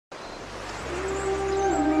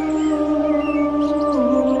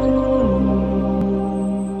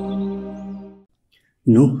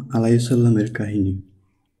নূহ আলাইহিসসালামের কাহিনী।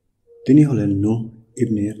 তিনি হলেন নূহ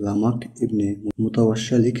ইবনে লামাক ইবনে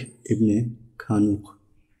মুতাওয়াশশালিক ইবনে খানুখ।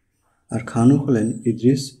 আর খানুখ হলেন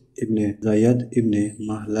ইদ্রিস ইবনে জায়াদ ইবনে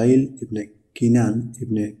মাহলাইল ইবনে কিনান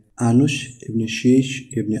ইবনে আনুশ ইবনে শীশ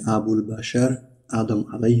ইবনে আবুল বাশার আদম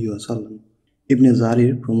আলাইহিসসালাম ইবনে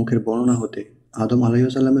জারির প্রমুখের বর্ণনা হতে আদম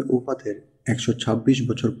আলাইহিসসালামের উফাতের 126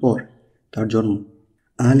 বছর পর তার জন্ম।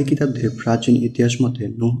 আহলি কিতাবদের প্রাচীন ইতিহাস মতে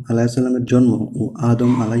নূহ আলাইহিসসালামের জন্ম ও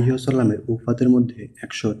আদম আলাইহিসসালামের উফাতের মধ্যে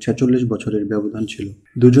 146 বছরের ব্যবধান ছিল।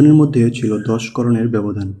 দুজনের মধ্যে ছিল 10 করণের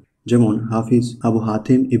ব্যবধান। যেমন হাফিজ আবু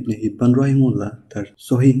হাতিম ইবনে হিব্বান রাহিমাহুল্লাহ তার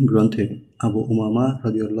সহিহ গ্রন্থে আবু উমামা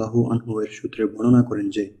রাদিয়াল্লাহু আনহু এর সূত্রে বর্ণনা করেন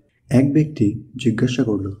যে, এক ব্যক্তি জিজ্ঞাসা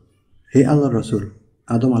করল, হে আল্লাহর রাসূল,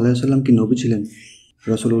 আদম আলাইহিসসালাম কি নবী ছিলেন?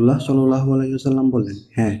 রাসূলুল্লাহ সাল্লাল্লাহু আলাইহি ওয়াসাল্লাম বললেন,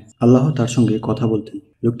 হ্যাঁ, আল্লাহ তার সঙ্গে কথা বলতেন।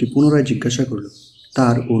 লোকটি পুনরায় জিজ্ঞাসা করল,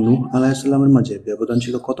 তার ও নূহ আলাইহিসসালামের মাঝে ব্যবধান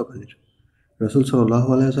ছিল কতকালের? রাসূল সাল্লাল্লাহু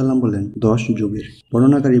আলাইহি ওয়াসাল্লাম বললেন, 10 যুগের।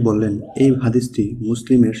 বর্ণনাকারী বললেন, এই হাদিসটি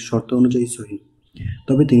মুসলিমের শর্ত অনুযায়ী সহিহ,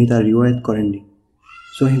 তবে তিনি তার রিওয়ায়াত করেননি।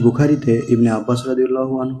 সহিহ বুখারীতে ইবনে আব্বাস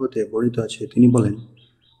রাদিয়াল্লাহু আনহু হতে বর্ণিত আছে, তিনি বলেন,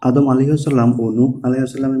 আদম আলাইহিসসালাম ও নূহ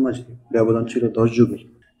আলাইহিসসালামের মাঝে ব্যবধান ছিল 10 যুগের।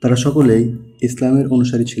 তারা সকলেই ইসলামের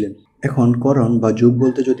অনুসারী ছিলেন। এখন করণ বা যুগ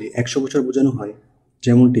বলতে যদি 100 বছর বোঝানো হয়,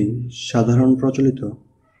 যেমনটি সাধারণ প্রচলিত,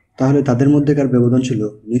 তাহলে তাদের মধ্যেকার ব্যবধান ছিল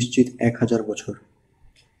নিশ্চিত 1000 বছর।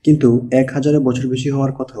 কিন্তু 1000 বছর বেশি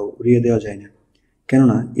হওয়ার কথাও উড়িয়ে দেওয়া যায় না,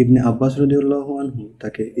 কেননা ইবনে আব্বাস রাদিয়াল্লাহু আনহু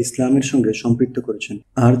তাকে ইসলামের সঙ্গে সম্পৃক্ত করেছেন।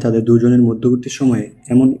 আর তাদের দুজনের মধ্যবর্তী সময়ে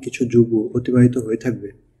এমন কিছু যুগও অতিবাহিত হয়ে থাকবে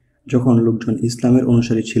যখন লোকজন ইসলামের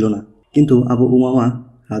অনুসারী ছিল না। কিন্তু আবু উমামা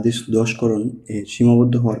হাদিস 10 করণ এ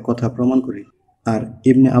সীমাবদ্ধ হওয়ার কথা প্রমাণ করে। আর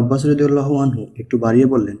ইবনে আব্বাস রাদিয়াল্লাহু আনহু একটু বাড়িয়ে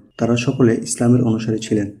বললেন, তারা সকলে ইসলামের অনুসারী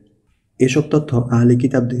ছিলেন। এসব তথ্য আহলি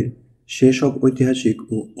কিতাবদের সেসব ঐতিহাসিক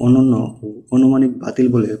ও অনন্য ও আনুমানিক বাতিল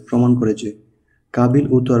বলে প্রমাণ করে যে, কাবিল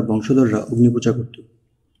ও তার বংশধররা অগ্নিপূজা করত।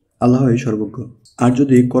 আল্লাহই সর্বজ্ঞ। আর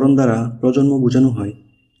যদি করণ দ্বারা প্রজন্ম বোঝানো হয়,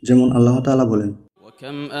 যেমন আল্লাহ তাআলা বলেন,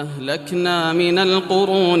 وكم أهلكنا من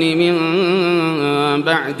القرون من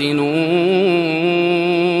بعد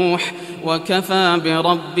نوح وكفى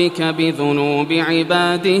بربك بذنوب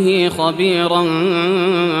عباده خبيرا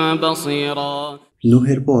بصيرا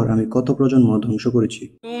নূহের পর আমি কত প্রজন্ম ধ্বংস করেছি।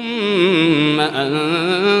 ثم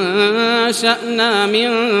أنشأنا من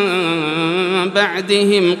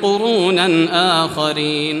بعدهم قرونا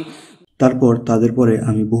آخرين তারপর তাদের পরে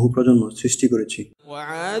আমি বহু প্রজন্ম সৃষ্টি করেছি।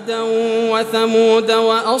 وعادا وثمود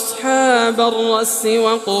وأصحاب الرس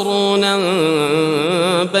وقرونا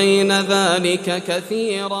بين ذلك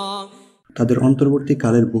كثيرا তাদের অন্তর্বর্তী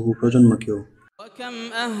কালের বহু প্রজন্মকেও। وكم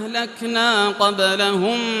أهلكنا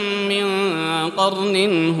قبلهم من قرن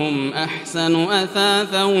هم أحسن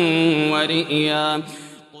أثاثا ورئيا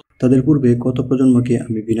তাদের পূর্বে কত প্রজন্মকে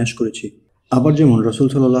আমি বিনাশ করেছি। আবার যেমন রাসূল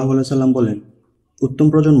সাল্লাল্লাহু আলাইহি সাল্লাম বলেন, উত্তম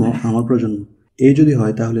প্রজন্ম আমার প্রজন্ম। এই যদি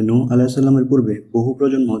হয় তাহলে নূহ আলাইহিস সালামের পূর্বে বহু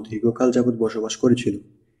প্রজন্ম দীর্ঘকাল যাবৎ বসবাস করেছিল।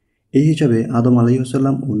 এই হিসাবে আদম আলাইহিস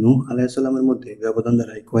সালাম ও নূহ আলাইহিস সালামের মধ্যে ব্যবধান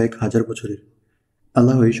দাঁড়ায় কয়েক হাজার বছরের।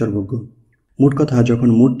 আল্লাহই সর্বজ্ঞ। মোট কথা, যখন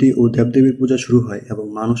মূর্তি ও দেবদেবীর পূজা শুরু হয় এবং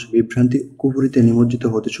মানুষ বিভ্রান্তি ও কুফরিতে নিমজ্জিত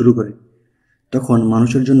হতে শুরু করে, তখন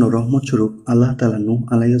মানুষের জন্য রহমত স্বরূপ আল্লাহ তাআলা নূহ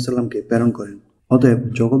আলাইহিস সালামকে প্রেরণ করেন। অতএব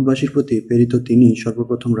জগৎবাসীর প্রতি প্রেরিত তিনিই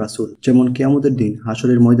সর্বপ্রথম রাসূল। যেমন কিয়ামতের দিন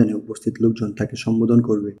হাসরের ময়দানে উপস্থিত লোকজন তাকে সম্বোধন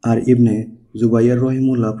করবে। আর ইবনে জুবাইর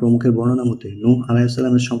রহিমাহুল্লাহ প্রমুখের বর্ণনা মতে নূহ আলাইহিস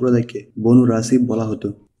সালামের সম্প্রদায়কে বনু রাসিব বলা হতো।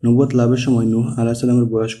 নবুয়ত লাভের সময় নূহ আলাইহিস সালামের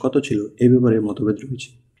বয়স কত ছিল এ ব্যাপারে মতভেদ রয়েছে।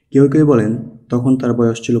 কেউ কেউ বলেন তখন তার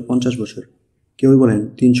বয়স ছিল 50 বছর, কেউ বলেন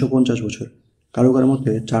 350 বছর, কারো কারো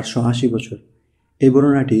মতে 480 বছর। এই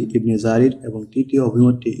বর্ণনাটি ইবনে জারির এবং তৃতীয়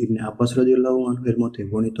অভিমতটি ইবনে আব্বাস রাদিয়াল্লাহু আনহু এর মতে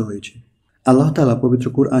বর্ণিত হয়েছে। আল্লাহ তাআলা পবিত্র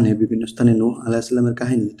কুরআনে বিভিন্ন স্থানে নূহ আলাইহিস সালামের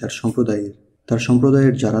কাহিনী তার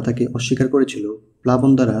সম্প্রদায়ের যারা তাকে অস্বীকার করেছিল,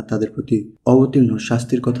 প্লাবন দ্বারা তাদের প্রতি অবতীর্ণ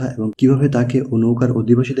শাস্তির কথা এবং কিভাবে তাকে ও নৌকার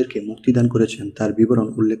অধিবাসীদেরকে মুক্তিদান করেছেন তার বিবরণ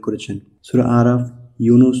উল্লেখ করেছেন। সূরা আরাফ,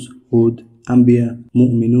 ইউনুস, হুদ, আম্বিয়া,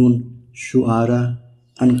 মুমিনুন, শুআরা,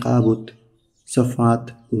 আনকাবুত, সাফাত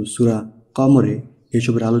ও সূরা কমরে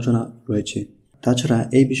এসবের আলোচনা রয়েছে। তাছাড়া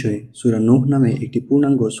এই বিষয়ে সূরা নূহ নামে একটি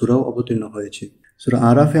পূর্ণাঙ্গ সূরাও অবতীর্ণ হয়েছে। সূরা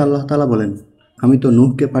আরাফে আল্লাহ তাআলা বলেন, আমি তো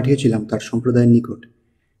নূহকে পাঠিয়েছিলাম তার সম্প্রদায়ের নিকট,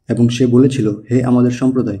 এবং সে বলেছিল, হে আমাদের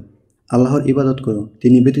সম্প্রদায়, আল্লাহর ইবাদত করো,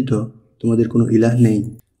 তিনি ব্যতীত তোমাদের কোনো ইলাহ নেই।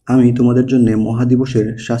 আমি তোমাদের জন্য মহাদিবসের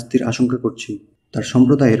শাস্তির আশঙ্কা করছি। তার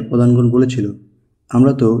সম্প্রদায়ের প্রধানগণ বলেছিল,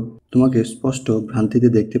 আমরা তো তোমাকে স্পষ্ট ভ্রান্তিতে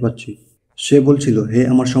দেখতে পাচ্ছি। সে বলছিল, হে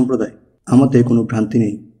আমার সম্প্রদায়, আমাতে কোনো ভ্রান্তি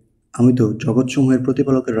নেই। আমি তো জগৎসমূহের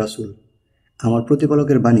প্রতিপালকের রাসূল। আমার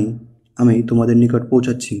প্রতিপালকের বাণী আমি তোমাদের নিকট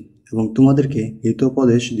পৌঁছাচ্ছি এবং তোমাদেরকে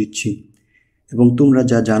হিতোপদেশ দিচ্ছি, এবং তোমরা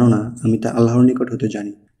যা জানো না আমি তা আল্লাহর নিকট হতে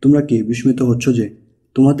জানি। তোমরা কি বিস্মিত হচ্ছ যে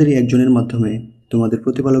তোমাদেরই একজনের মাধ্যমে তোমাদের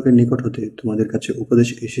প্রতিপালকের নিকট হতে তোমাদের কাছে উপদেশ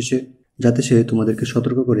এসেছে, যাতে সে তোমাদেরকে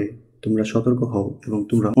সতর্ক করে তোমরা সতর্ক হও এবং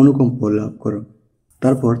তোমরা অনুকম্প লাভ করো।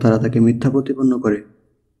 তারপর তারা তাকে মিথ্যা প্রতিপন্ন করে।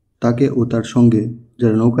 তাকে ও তার সঙ্গে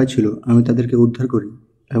যারা নৌকায় ছিল আমি তাদেরকে উদ্ধার করি,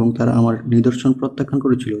 এবং তারা আমার নিদর্শন প্রত্যাখ্যান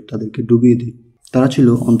করেছিল তাদেরকে ডুবিয়ে দিই। তারা ছিল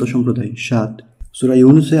অন্তঃসম্প্রদায়। 7 সূরা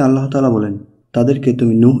ইউনূসে আল্লাহ তাআলা বলেন, তাদেরকে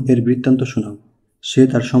তুমি নূহ এর বৃত্তান্ত শোনাও। সে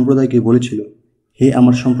তার সম্প্রদায়কে বলেছিল, হে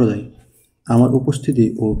আমার সম্প্রদায়, আমার উপস্থিতি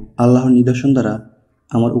ও আল্লাহর নিদর্শন দ্বারা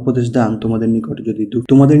আমার উপদেশ দান তোমাদের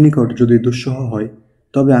নিকট যদি দুঃসহ হয়,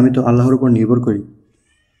 তবে আমি তো আল্লাহর উপর নির্ভর করি।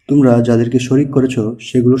 তোমরা যাদেরকে শরিক করেছ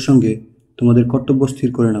সেগুলোর সঙ্গে তোমাদের কর্তব্য স্থির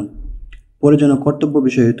করে নাও, পরে যেন কর্তব্য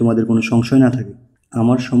বিষয়ে তোমাদের কোনো সংশয় না থাকে।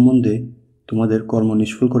 আমার সম্বন্ধে তোমাদের কর্ম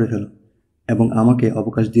নিষ্ফল করে ফেলো এবং আমাকে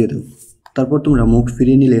অবকাশ দিয়ে দাও। তারপর তোমরা মুখ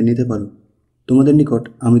ফিরিয়ে নিতে পারো। তোমাদের নিকট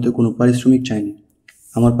আমি তো কোনো পারিশ্রমিক চাইনি,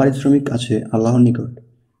 আমার পারিশ্রমিক আছে আল্লাহর নিকট।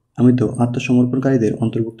 আমি তো আত্মসমর্পণকারীদের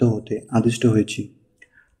অন্তর্ভুক্ত হতে আদিষ্ট হয়েছি।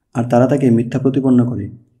 আর তারা তাকে মিথ্যা প্রতিপন্ন করে।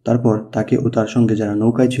 তারপর তাকে ও তার সঙ্গে যারা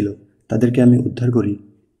নৌকায় ছিল তাদেরকে আমি উদ্ধার করি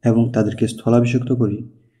এবং তাদেরকে স্থলাভিষিক্ত করি,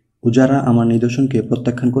 ও যারা আমার নিদর্শনকে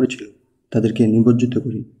প্রত্যাখ্যান করেছিল তাদেরকে নিমজ্জিত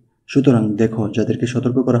করি। সুতরাং দেখো, যাদেরকে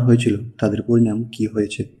সতর্ক করা হয়েছিল তাদের পরিণাম কি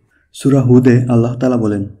হয়েছে। সূরা হুদে আল্লাহ তাআলা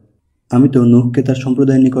বলেন, আমি তো নূহকে তার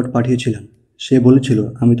সম্প্রদায়ের নিকট পাঠিয়েছিলাম। সে বলেছিল,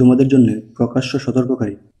 আমি তোমাদের জন্য প্রকাশ্য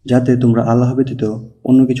সতর্ককারী, যাতে তোমরা আল্লাহ ব্যতীত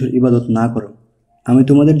অন্য কিছুর ইবাদত না করো। আমি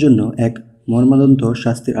তোমাদের জন্য এক মর্মান্তিক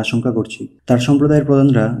শাস্তির আশঙ্কা করছি। তার সম্প্রদায়ের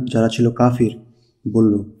প্রধানরা, যারা ছিল কাফির,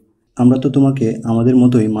 বলল, আমরা তো তোমাকে আমাদের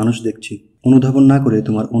মতোই মানুষ দেখছি। অনুধাবন না করে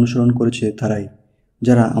তোমার অনুসরণ করেছে তারাই,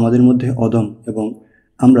 যারা আমাদের মধ্যে অদম, এবং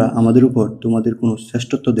আমরা আমাদের উপর তোমাদের কোনো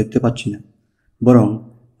শ্রেষ্ঠত্ব দেখতে পাচ্ছি না, বরং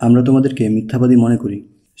আমরা তোমাদেরকে মিথ্যাবাদী মনে করি।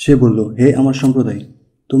 সে বলল, হে আমার সম্প্রদায়,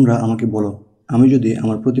 তোমরা আমাকে বলো, আমি যদি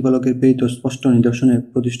আমার প্রতিপালকের প্রেরিত স্পষ্ট নিদর্শনে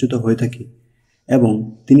প্রতিষ্ঠিত হয়ে থাকি, এবং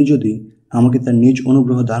তিনি যদি আমাকে তার নিজ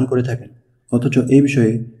অনুগ্রহ দান করে থাকেন, অথচ এই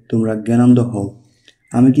বিষয়ে তোমরা জ্ঞানান্ধ হও,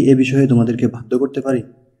 আমি কি এ বিষয়ে তোমাদেরকে বাধ্য করতে পারি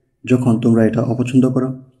যখন তোমরা এটা অপছন্দ করো?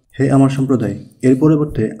 হে আমার সম্প্রদায়, এর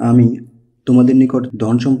পরিবর্তে আমি তোমাদের নিকট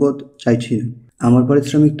ধন সম্পদ চাইছি না। আমার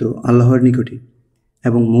পারিশ্রমিক তো আল্লাহর নিকটই,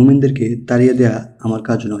 এবং মুমিনদেরকে তাড়িয়ে দেয়া আমার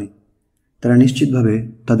কাজ নয়। তারা নিশ্চিতভাবে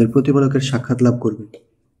তাদের প্রতিপালকের সাক্ষাৎ লাভ করবে।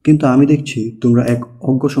 কিন্তু আমি দেখছি তোমরা এক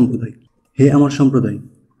অজ্ঞ সম্প্রদায়। হে আমার সম্প্রদায়,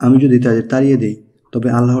 আমি যদি তাদের তাড়িয়ে দেই, তবে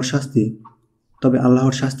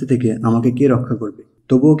আল্লাহর শাস্তি থেকে আমাকে কে রক্ষা করবে?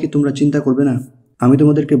 তবুও কি তোমরা চিন্তা করবে না? আমি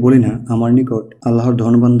তোমাদেরকে বলি না আমার নিকট আল্লাহর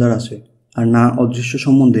ধনভাণ্ডার আছে, আর না অদৃশ্য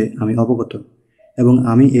সম্বন্ধে আমি অবগত, এবং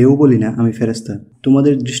আমি এও বলি না আমি ফেরেশতা।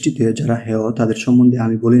 তোমাদের দৃষ্টিতে যারা হেয় তাদের সম্বন্ধে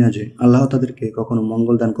আমি বলি না যে আল্লাহ তাদেরকে কখনো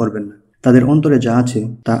মঙ্গল দান করবেন না। তাদের অন্তরে যা আছে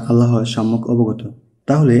তা আল্লাহর সম্যক অবগত।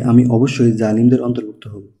 তাহলে আমি অবশ্যই জালিমদের অন্তর্ভুক্ত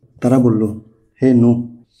হব। তারা বলল, হে নূহ,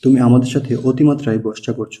 তুমি আমাদের সাথে অতিমাত্রায়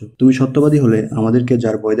বর্ষা করছো। তুমি সত্যবাদী হলে আমাদেরকে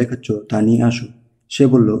যার ভয় দেখাচ্ছ তা নিয়ে আসো। সে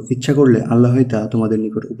বলল, ইচ্ছা করলে আল্লাহই তা তোমাদের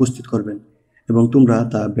নিকট উপস্থিত করবেন, এবং তোমরা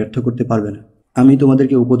তা ব্যর্থ করতে পারবে না। আমি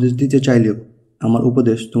তোমাদেরকে উপদেশ দিতে চাইলেও আমার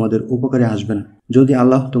উপদেশ তোমাদের উপকারে আসবে না। যদি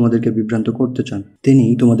আল্লাহ তোমাদেরকে বিভ্রান্ত করতে চান, তিনি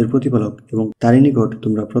তোমাদের প্রতিপালক, এবং তারই নিকট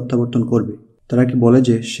তোমরা প্রত্যাবর্তন করবে। তারা কি বলে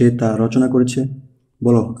যে সে তা রচনা করেছে?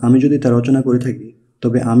 বলো, আমি যদি তা রচনা করে থাকি,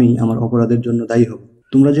 তবে আমি আমার অপরাধের জন্য দায়ী হব।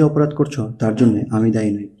 তোমরা যে অপরাধ করছো তার জন্য আমি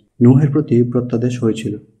দায়ী নই। নূহের প্রতি প্রত্যাদেশ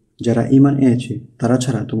হয়েছিল, যারা ঈমান এনেছে তারা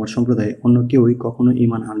ছাড়া তোমার সম্প্রদায়ে অন্য কেউই কখনো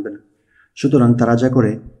ঈমান আনবে না। সুতরাং তারা যা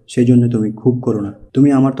করে সেই জন্য তুমি ক্ষোভ করো না। তুমি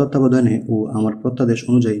আমার তত্ত্বাবধানে ও আমার প্রত্যাদেশ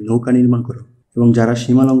অনুযায়ী নৌকা নির্মাণ করো, এবং যারা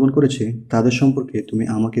সীমা লঙ্ঘন করেছে তাদের সম্পর্কে তুমি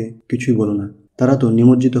আমাকে কিছুই বলো না। তারা তো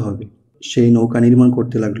নিমজ্জিত হবে। সেই নৌকা নির্মাণ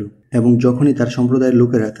করতে লাগলো, এবং যখনই তার সম্প্রদায়ের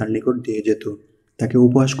লোকেরা তার নিকট দিয়ে যেত, তাকে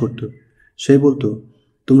উপহাস করত। সে বলতো,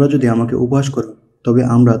 তোমরা যদি আমাকে উপহাস করো, তবে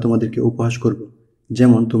আমরা তোমাদেরকে উপহাস করব,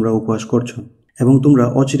 যেমন তোমরা উপহাস করছো। এবং তোমরা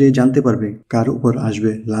অচিরেই জানতে পারবে কার উপর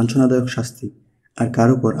আসবে লাঞ্ছনাদায়ক শাস্তি, আর কার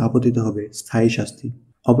উপর আপতিত হবে স্থায়ী শাস্তি।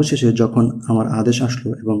 অবশেষে যখন আমার আদেশ আসলো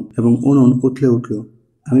এবং উনুন উঠলে উঠল,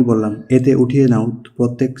 আমি বললাম, এতে উঠিয়ে নাও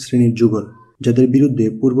প্রত্যেক শ্রেণীর যুগল, যাদের বিরুদ্ধে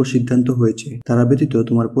পূর্ব সিদ্ধান্ত হয়েছে, তারা ব্যতীত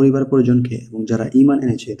তোমার পরিবার পরিজনকে, এবং যারা ঈমান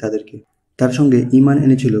এনেছে তাদেরকে। তার সঙ্গে ঈমান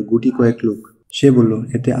এনেছিল গুটি কয়েক লোক। সে বলল,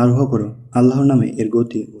 এতে আরোহ করো, আল্লাহর নামে এর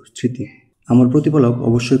গতি ও স্মৃতি। আমার প্রতিপালক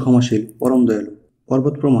অবশ্যই ক্ষমাশীল, পরম দয়ালু।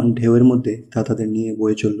 পর্বত প্রমাণ ঢেউয়ের মধ্যে তা তাদের নিয়ে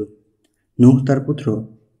বয়ে চলল। নূহ তার পুত্র,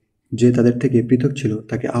 যে তাদের থেকে পৃথক ছিল,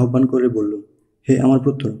 তাকে আহ্বান করে বলল, হে আমার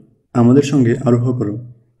পুত্র, আমাদের সঙ্গে আরোহ করো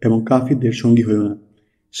এবং কাফিরদের সঙ্গী হইও না।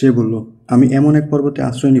 সে বলল, আমি এমন এক পর্বতে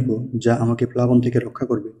আশ্রয় নিব যা আমাকে প্লাবন থেকে রক্ষা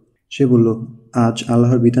করবে। সে বলল, আজ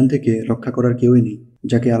আল্লাহর বিধান থেকে রক্ষা করার কেউই নেই,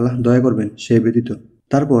 যাকে আল্লাহ দয়া করবেন সে ব্যতীত।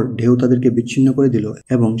 তারপর ঢেউ তাদেরকে বিচ্ছিন্ন করে দিল,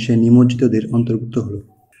 এবং সে নিমজ্জিতদের অন্তর্ভুক্ত হলো।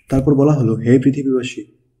 তারপর বলা হলো, হে পৃথিবীবাসী,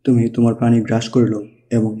 তুমি তোমার প্রাণী গ্রাস করে লও,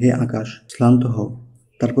 এবং হে আকাশ, শ্লান্ত হও।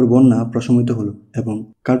 তারপর বন্যা প্রশমিত হলো এবং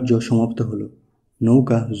কার্য সমাপ্ত হলো।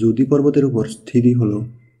 নৌকা জুদি পর্বতের উপর স্থির হলো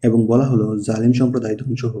এবং বলা হলো, জালিম সম্প্রদায়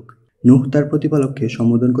ধ্বংস হোক। নূহ তার প্রতিপালককে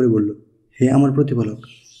সম্বোধন করে বলল, হে আমার প্রতিপালক,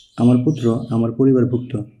 আমার পুত্র আমার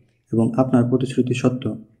পরিবারভুক্ত এবং আপনার প্রতিশ্রুতি সত্য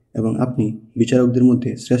এবং আপনি বিচারকদের মধ্যে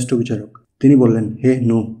শ্রেষ্ঠ বিচারক। তিনি বললেন, হে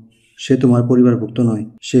নূহ, সে তোমার পরিবারভুক্ত নয়,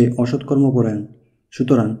 সে অসৎকর্মপরায়ণ।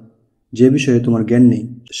 সুতরাং যে বিষয়ে তোমার জ্ঞান নেই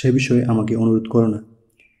সে বিষয়ে আমাকে অনুরোধ করো না।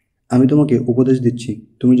 আমি তোমাকে উপদেশ দিচ্ছি,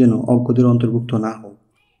 তুমি যেন অজ্ঞদের অন্তর্ভুক্ত না হও।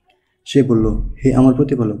 সে বলল, হে আমার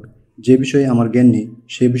প্রতিপালক, যে বিষয়ে আমার জ্ঞান নেই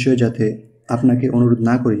সে বিষয়ে যাতে আপনাকে অনুরোধ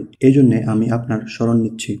না করি এই জন্যে আমি আপনার শরণ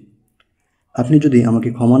নিচ্ছি। আপনি যদি আমাকে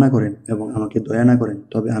ক্ষমা না করেন এবং আমাকে দয়া না করেন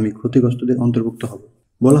তবে আমি ক্ষতিগ্রস্তদের অন্তর্ভুক্ত হব।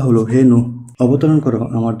 বলা হলো, হে নূহ, অবতরণ করো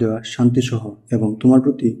আমার দেওয়া শান্তিসহ এবং তোমার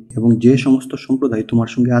প্রতি এবং যে সমস্ত সম্প্রদায় তোমার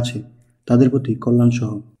সঙ্গে আছে তাদের প্রতি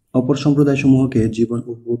কল্যাণসহ অপর সম্প্রদায়সমূহকে জীবন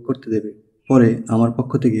উপভোগ করতে দেবে। পরে আমার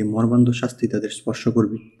পক্ষ থেকে মর্মান্ত শাস্তি তাদের স্পর্শ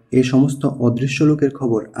করবে। এই সমস্ত অদৃশ্য লোকের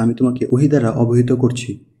খবর আমি তোমাকে ওহী দ্বারা অবহিত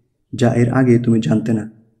করছি, যা এর আগে তুমি জানতে না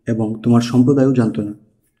এবং তোমার সম্প্রদায়ও জানত না।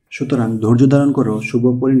 সুতরাং ধৈর্য ধারণ করো, শুভ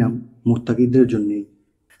পরিণাম মুত্তাকিদের জন্যেই।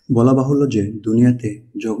 বলা বাহুল্য যে দুনিয়াতে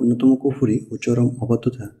জঘন্যতম কুফরি ও চরম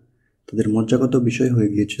অবাধ্যতা তাদের মজ্জাগত বিষয়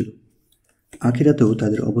হয়ে গিয়েছিল। আখিরাতেও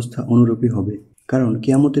তাদের অবস্থা অনুরূপই হবে, কারণ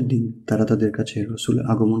কিয়ামতের দিন তারা তাদের কাছে রসুল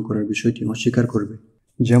আগমন করার বিষয়টি অস্বীকার করবে।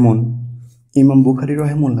 যেমন ইমাম বুখারী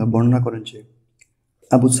রহিমাহুল্লাহ বর্ণনা করেন যে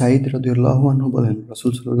আবু সাঈদ রাদিয়াল্লাহু আনহু বলেন,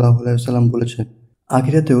 রাসূল সাল্লাল্লাহু আলাইহি ওয়াসাল্লাম বলেছেন,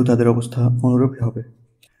 আখিরাতেও তাদের অবস্থা অনুরূপই হবে।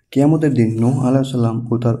 কিয়ামতের দিন নূহ আলাইহিস সালাম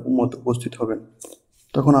ও তার উম্মত উপস্থিত হবেন।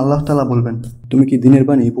 তখন আল্লাহ তাআলা বলবেন, তুমি কি দ্বীনের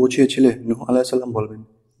বাণী পৌঁছিয়েছিলে? নূহ আলাইহিস সালাম বলবেন,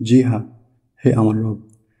 জি হ্যাঁ, হে আমার রব।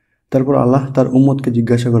 তারপর আল্লাহ তার উম্মতকে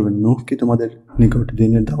জিজ্ঞাসা করবেন, নূহ কি তোমাদের নিকট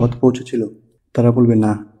দ্বীনের দাওয়াত পৌঁছেছিল? তারা বলবে,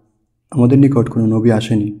 না, আমাদের নিকট কোনো নবী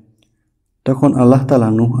আসেনি। তখন আল্লাহ তাআলা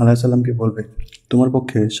নূহ আলাইহিস সালামকে বলবে, তোমার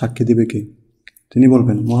পক্ষে সাক্ষী দিবে কে? তিনি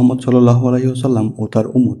বলবেন, মুহাম্মদ সাল্লাল্লাহু আলাইহি ওয়াসাল্লাম ও তার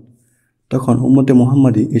উম্মত। তখন উম্মতে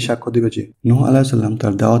মুহাম্মাদই এই সাক্ষ্য দিবে যে নূহ আলাইহিস সালাম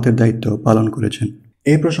তার দাওয়াতের দায়িত্ব পালন করেছেন।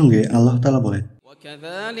 এই প্রসঙ্গে আল্লাহ তাআলা বলেন,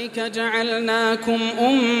 وكذلك جعلناكم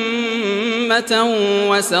أمة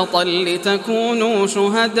وسطا لتكونوا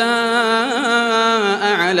شهداء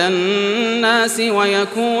على الناس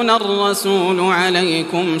ويكون الرسول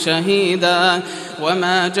عليكم شهيدا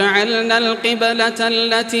وما جعلنا القبلة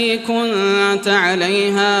التي كنت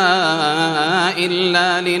عليها إلا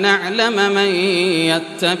لنعلم من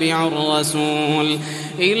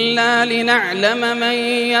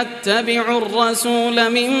يتبع الرسول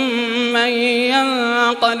ممن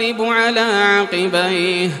ينقلب على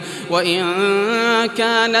عقبيه وإن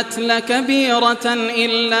كانت لكبيرة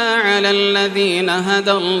إلا على الذين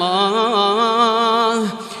هدى الله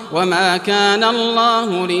وما كان الله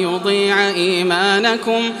ليضيع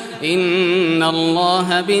إيمانكم إن الله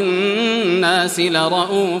بالناس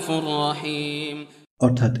لرؤوف رحيم।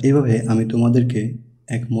 অর্থাৎ এভাবে আমি তোমাদেরকে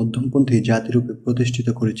এক মধ্যমপন্থী জাতিরূপে প্রতিষ্ঠিত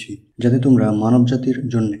করেছি, যাতে তোমরা মানব জাতির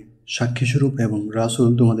জন্য সাক্ষীস্বরূপ এবং রাসূল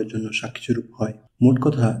তোমাদের জন্য সাক্ষীস্বরূপ হয়। মোট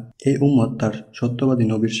কথা, এই উম্মত তার সত্যবাদী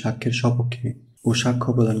নবীর সাক্ষ্যের সপক্ষে ও সাক্ষ্য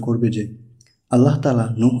প্রদান করবে যে আল্লাহ তাআলা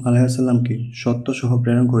নূহ আলাইহিস সালামকে সত্য সহ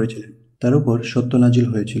প্রেরণ করেছিলেন, তার উপর সত্য নাজিল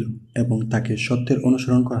হয়েছিল এবং তাকে সত্যের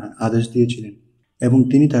অনুসরণ করার আদেশ দিয়েছিলেন এবং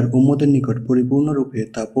তিনি তার উম্মতের নিকট পরিপূর্ণরূপে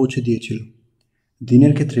তা পৌঁছে দিয়েছিল।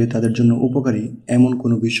 দ্বীনের ক্ষেত্রে তাদের জন্য উপকারী এমন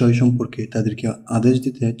কোনো বিষয় সম্পর্কে তাদেরকে আদেশ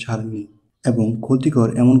দিতে ছাড়েননি এবং ক্ষতিকর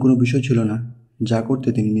এমন কোনো বিষয় ছিল না যা করতে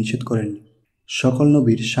তিনি নিষেধ করেননি। সকল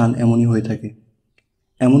নবীর শান এমনই হয়ে থাকে।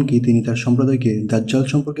 এমনকি তিনি তার সম্প্রদায়কে দাজ্জাল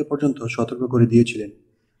সম্পর্কে পর্যন্ত সতর্ক করে দিয়েছিলেন,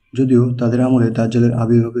 যদিও তাদের আমলে দাজ্জালের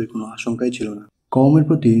আবির্ভাবের কোনো আশঙ্কাই ছিল না। কওমের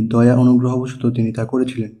প্রতি দয়া অনুগ্রহবশত তিনি তা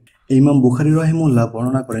করেছিলেন। ইমাম বুখারী রাহিমাহুল্লাহ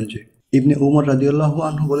বর্ণনা করেন যে ইবনে উমর রাদিয়াল্লাহু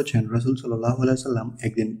আনহু বলেছেন, রাসূল সাল্লাল্লাহু আলাইহি সাল্লাম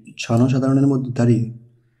একদিন জনসাধারণের মধ্যে দাঁড়িয়ে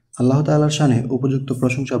আল্লাহ তাআলার শানে উপযুক্ত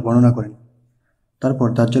প্রশংসা বর্ণনা করেন। তারপর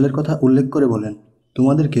দাজ্জালের কথা উল্লেখ করে বলেন,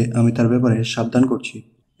 তোমাদেরকে আমি তার ব্যাপারে সাবধান করছি।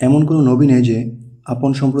 এমন কোনো নবী নেই যে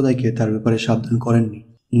আপন সম্প্রদায়কে তার ব্যাপারে সাবধান করেননি।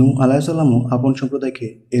 নূহ আলাইহিস সালামও আপন সম্প্রদায়কে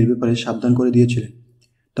এর ব্যাপারে সাবধান করে দিয়েছিলেন।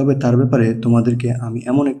 তবে তার ব্যাপারে তোমাদেরকে আমি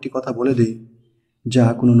এমন একটি কথা বলে দিই যা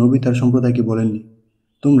কোনো নবী তার সম্প্রদায়কে বলেননি।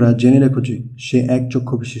 তোমরা জেনে রেখো যে সে এক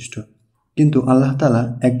চক্ষু বিশিষ্ট, কিন্তু আল্লাহ তাআলা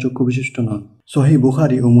এক চক্ষু বিশিষ্ট নন। সহিহ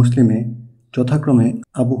বুখারী ও মুসলিমে যথাক্রমে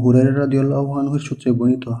আবু হুরায়রা রাদিয়াল্লাহু আনহুর সূত্রে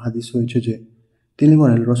বর্ণিত হাদিস হয়েছে যে তিনি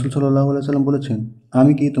বলেন, রাসূল সাল্লাল্লাহু আলাইহি সাল্লাম বলেছেন,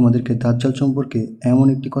 আমি কি তোমাদেরকে দাজ্জাল সম্পর্কে এমন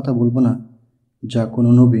একটি কথা বলবো না যা কোনো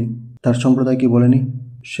নবী তার সম্প্রদায়কে বলেনি?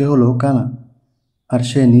 সে হলো কানা, আর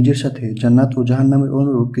সে নিজের সাথে জান্নাত ও জাহান্নামের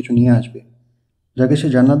অনুরূপ কিছু নিয়ে আসবে। যাকে সে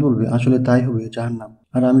জান্নাত বলবে আসলে তাই হবে জাহান্নাম।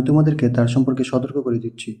 আর আমি তোমাদেরকে তার সম্পর্কে সতর্ক করে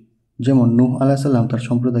দিচ্ছি, যেমন নূহ আলাইহিস সালাম তার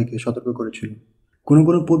সম্প্রদায়কে সতর্ক করেছিল। কোনো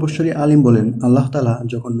পূর্বশ্বরী আলিম বলেন, আল্লাহ তাআলা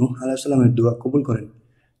যখন নূহ আলাইহিস সালামের দোয়া কবুল করেন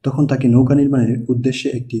তখন তাকে নৌকা নির্মাণের উদ্দেশ্যে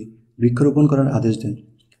একটি বৃক্ষরোপণ করার আদেশ দেন।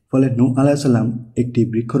 ফলে নূহ আলাইহিস সালাম একটি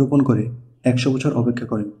বৃক্ষরোপণ করে 100 বছর অপেক্ষা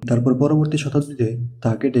করেন। তারপর পরবর্তী শতাব্দীতে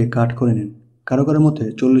তা কেটে কাঠ করে নেন। কারো কারো মতে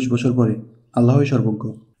 40 বছর পরে। আল্লাহই সর্বজ্ঞ।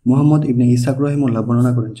 মুহাম্মদ ইবনে ইসহাক রাহিমাহুল্লাহ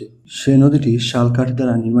বর্ণনা করেন যে সে নদীটি শাল কাঠ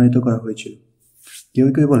দ্বারা নির্মাণিত করা হয়েছিল। কেউ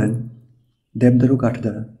কেউ বলেন দেবদারু কাঠ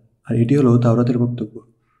দ্বারা, আর এটি হলো তাওরাতের বক্তব্য।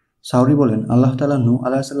 সাউরি বলেন আল্লাহ তাআলা নূহ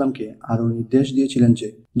আলাইহিস সালামকে আরও নির্দেশ দিয়েছিলেন যে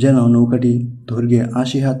যেন নৌকাটি দৈর্ঘ্যে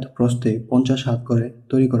 80 হাত, প্রস্থে 50 হাত করে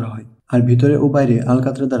তৈরি করা হয়, আর ভিতরে ও বাইরে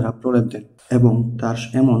আলকাতরা দ্বারা প্রলেপ দেন এবং তার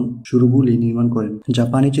এমন শুরুগুলি নির্মাণ করেন যা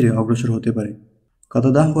পানি চিরে অগ্রসর হতে পারে।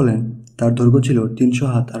 কতাদাহ বলেন তার দৈর্ঘ্য ছিল 300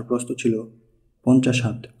 হাত আর প্রস্থ ছিল 50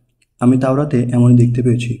 হাত। আমি তাওরাতে এমনই দেখতে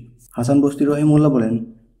পেয়েছি। হাসান বসরি রহিমাহুল্লাহ বলেন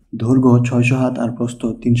দৈর্ঘ্য 600 হাত আর প্রস্থ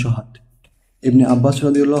 300 হাত। ইবনে আব্বাস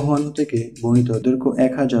রাদিয়াল্লাহু আনহু থেকে বর্ণিত দৈর্ঘ্য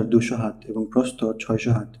 1200 হাত এবং প্রস্থ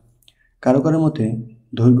 600 হাত। কারো কারো মতে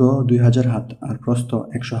দৈর্ঘ্য 2000 হাত আর প্রস্থ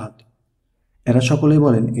 100 হাত। এরা সকলেই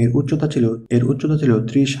বলেন এর উচ্চতা ছিল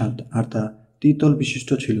 30 হাত আর তা দ্বিতল বিশিষ্ট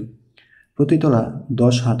ছিল, প্রতি তলা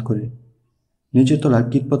 10 হাত করে। নিচের তলা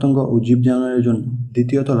কীটপতঙ্গ ও জীব জানোয়ারের জন্য,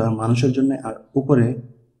 দ্বিতীয় তলা মানুষের জন্য, আর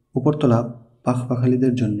উপরতলা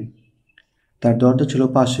পাখপাখালিদের জন্য। তার দরজা ছিল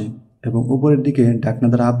পাশে এবং উপরের দিকে ঢাকনা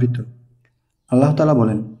দ্বারা আবৃত। আল্লাহ তাআলা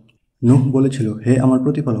বলেন নূহ বলেছিল, হে আমার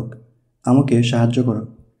প্রতিপালক, আমাকে সাহায্য করো,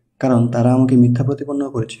 কারণ তারা আমাকে মিথ্যা প্রতিপন্ন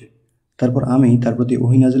করেছে। তারপর আমি তার প্রতি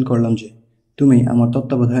ওহী নাজিল করলাম যে তুমি আমার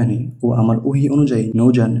তত্ত্বাবধানে ও আমার ওহী অনুযায়ী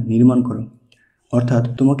নৌযান নির্মাণ করো, অর্থাৎ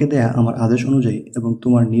তোমাকে দেয়া আমার আদেশ অনুযায়ী, এবং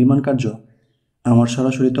তোমার নির্মাণ কার্য আমার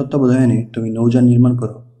সরাসরি তত্ত্বাবধানে তুমি নৌযান নির্মাণ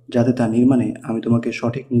করো, যাতে তা নির্মাণে আমি তোমাকে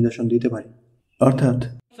সঠিক নির্দেশন দিতে পারি। অর্থাৎ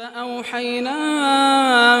فأوحينا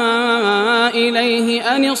إليه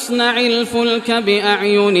أن اصنع الفلك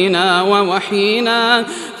بأعيننا ووحينا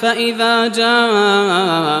فإذا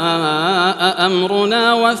جاء أمرنا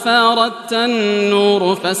وفاردت النور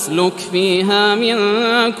فاسلك فيها من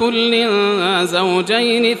كل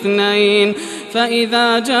زوجين اثنين فإذا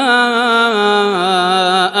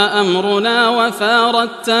جاء أمرنا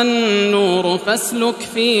وفاردت النور فاسلك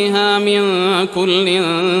فيها من كل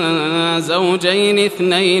زوجين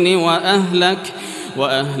اثنين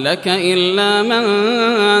وأهلك إلا من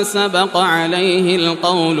سبق عليه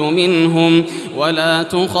القول منهم ولا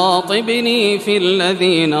تخاطبني في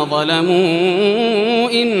الذين ظلموا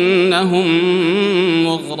إنهم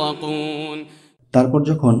مغرقون। তারপর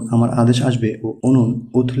যখন আমার আদেশ আসবে ও উনুন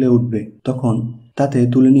উথলে উঠবে, তখন তাতে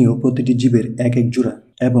তুলে নিও প্রতিটি জীবের এক এক জোড়া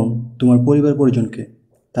এবং তোমার পরিবার পরিজনকে,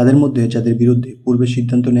 তাদের মধ্যে যাদের বিরুদ্ধে পূর্বে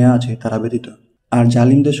সিদ্ধান্ত নেওয়া আছে তারা ব্যতীত। আর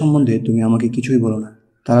জালিমদের সম্বন্ধে তুমি আমাকে কিছুই বলো না,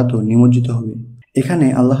 তারা তো নিমজ্জিত হবে। এখানে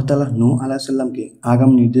আল্লাহ তাআলা নূহ আলাইহিস সালামকে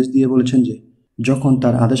আগাম নির্দেশ দিয়ে বলেছেন যে যখন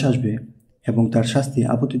তার আদেশ আসবে এবং তার শাস্তি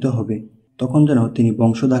আপতিত হবে, তখন যেন তিনি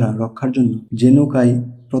বংশধারা রক্ষার জন্য যে নৌকায়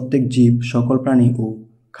প্রত্যেক জীব, সকল প্রাণী ও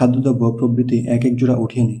খাদ্যদ্রব্য প্রভৃতি এক এক জোড়া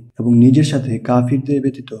উঠিয়ে নেয় এবং নিজের সাথে কাফিরদের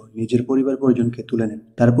ব্যতীত নিজের পরিবার পরিজনকে তুলে নেন।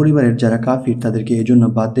 তার পরিবারের যারা কাফির তাদেরকে এজন্য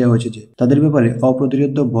বাদ দেওয়া হয়েছে যে তাদের ব্যাপারে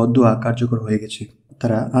অপ্রতিরোধ্য বদদুয়া কার্যকর হয়ে গেছে,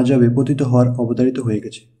 তারা আযাবে পতিত হওয়ার অবধারিত হয়ে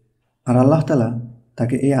গেছে। আর আল্লাহ তাআলা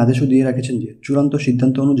তাকে এই আদেশও দিয়ে রেখেছেন যে চূড়ান্ত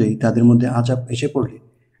সিদ্ধান্ত অনুযায়ী তাদের মধ্যে আযাব এসে পড়লে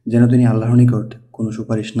যেন তিনি আল্লাহর নিকট কোনো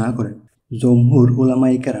সুপারিশ না করেন। জমহুর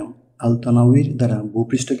উলামায়ে কেরাম আল তানাউয়ির দ্বারা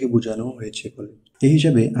ভূপৃষ্ঠকে বোঝানো হয়েছে বলে। এই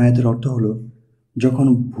হিসাবে আয়াতের অর্থ হলো যখন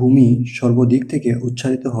ভূমি সর্বদিক থেকে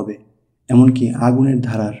উচ্চারিত হবে, এমনকি আগুনের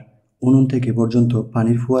ধারার উনুন থেকে পর্যন্ত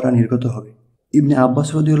পানির ফোয়ারা নির্গত হবে। ইবনে আব্বাস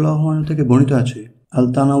রাদিয়াল্লাহু আনহু থেকে বর্ণিত আছে আল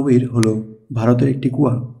তানাউয়ির হলো ভারতের একটি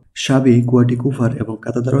কুয়া। সাবি কুয়াটি কুফার এবং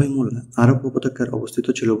কাতাদা রাহিমাহুল্লাহ আরব উপত্যকায় অবস্থিত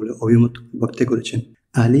ছিল বলে অভিমত ব্যক্ত করেছেন।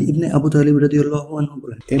 আলী ইবনে আবু তালিব রাদিয়াল্লাহু আনহু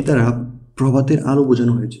বলেন এর দ্বারা প্রভাতের আলো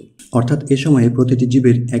বোঝানো হয়েছে, অর্থাৎ এ সময়ে প্রতিটি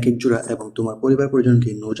জীবের এক এক জোড়া এবং তোমার পরিবার পরিজনকে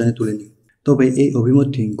নৌযানে তুলে নিও। তবে এই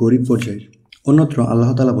অভিমতটি গরীব পর্যায়ের। অন্যত্র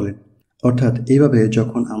আল্লাহ তাআলা বলেন, অর্থাৎ এইভাবে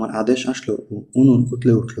যখন আমার আদেশ আসলো ও উনুন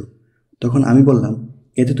উতলে উঠল, তখন আমি বললাম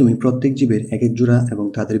এতে তুমি প্রত্যেক জীবের এক এক জোড়া এবং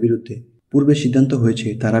তাদের বিরুদ্ধে পূর্বে সিদ্ধান্ত হয়েছে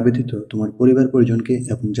তারা ব্যতীত তোমার পরিবার পরিজনকে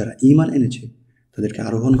এবং যারা ঈমান এনেছে তাদেরকে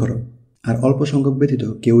আরোহণ করো, আর অল্প সংখ্যক ব্যতীত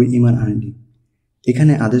কেউই ঈমান আনেনি।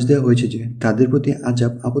 এখানে আদেশ দেওয়া হয়েছে যে তাদের প্রতি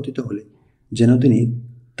আযাব আপতিত হলে যেন তিনি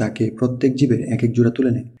তাকে প্রত্যেক জীবের এক এক জোড়া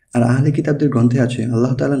তুলে নেয়। আর আহলে কিতাবদের গ্রন্থে আছে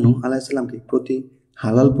আল্লাহ তাআলা নূহ আলাইহিস সালামকে প্রতি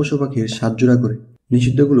হালাল পশু পাখির 7 জোড়া করে,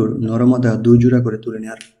 নিষিদ্ধগুলোর নরমাদা 2 জোড়া করে তুলে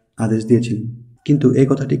নেওয়ার আদেশ দিয়েছিলেন। কিন্তু এই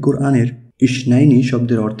কথাটি কুরআনের ইসনাইনি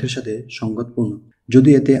শব্দের অর্থের সাথে সঙ্গতপূর্ণ, যদি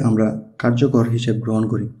এতে আমরা কার্যকর হিসেব গ্রহণ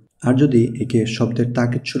করি, আর যদি একে শব্দের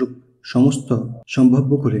তাকিদ স্বরূপ সমস্ত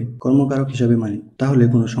সম্ভাব্য করে কর্মকারক হিসাবে মানি, তাহলে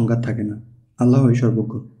কোনো সংঘাত থাকে না। আল্লাহই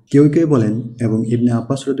সর্বজ্ঞ। কেউ কেউ বলেন, এবং ইবনে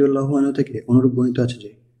আব্বাস রাদিয়াল্লাহু আনহু থেকে অনুরূপ বর্ণিত আছে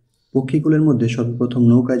যে পক্ষীকুলের মধ্যে সর্বপ্রথম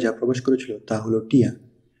নৌকায় যা প্রবেশ করেছিল তা হলো টিয়া,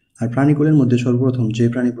 আর প্রাণীকুলের মধ্যে সর্বপ্রথম যে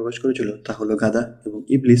প্রাণী প্রবেশ করেছিল তা হলো গাধা, এবং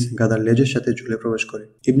ইবলিস গাধার লেজের সাথে ঝুলে প্রবেশ করে।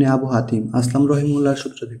 ইবনে আবু হাতিম আসলাম রহিমুল্লাহর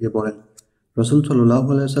সূত্র থেকে বলেন, রাসূল সাল্লাল্লাহু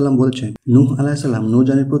আলাইহি ওয়াসাল্লাম বলেছেন, নূহ আলাইহিস সালাম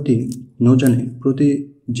নৌযানে প্রতি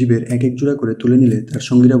জীবের এক এক জোড়া করে তুলে নিলে তার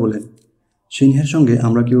সঙ্গীরা বলেন, সিংহের সঙ্গে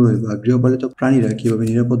আমরা কিভাবে বা গৃহপালিত প্রাণীরা কিভাবে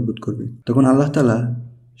নিরাপদ বোধ করবে? তখন আল্লাহ তাআলা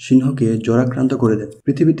সিংহকে জ্বরাক্রান্ত করে দেন।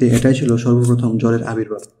 পৃথিবীতে এটাই ছিল সর্বপ্রথম জ্বরের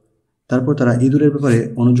আবির্ভাব। তারপর তারা ইঁদুরের ব্যাপারে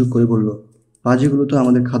অনুযোগ করে বলল, পাজিগুলো তো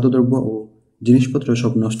আমাদের খাদ্যদ্রব্য ও জিনিসপত্র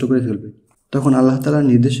সব নষ্ট করে ফেলবে। তখন আল্লাহ তাআলার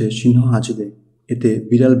নির্দেশে সিংহ হাঁচি দেয়। এতে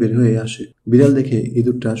বিড়াল বের হয়ে আসে। বিড়াল দেখে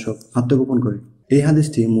ইঁদুরটা সব আত্মগোপন করে। এই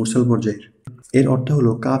হাদিসটি মুরসাল পর্যায়ের। এর অর্থ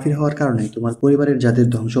হলো, কাফির হওয়ার কারণে তোমার পরিবারের যাদের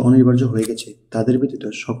ধ্বংস অনিবার্য হয়ে গেছে তাদের ব্যতীত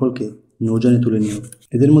সকলকে নৌযানে তুলে নিও।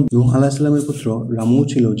 এদের মধ্যে নূহ আলাইহিস সালামের পুত্র রামও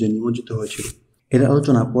ছিল, যে নিমজ্জিত হয়েছিল। এর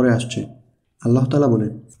আলোচনা পরে আসছে। আল্লাহ তাআলা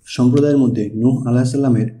বলেন, সম্প্রদায়ের মধ্যে নূহ আলাইহিস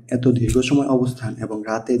সালামের এত দীর্ঘ সময় অবস্থান এবং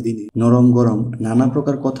রাতে দিনে নরম গরম নানা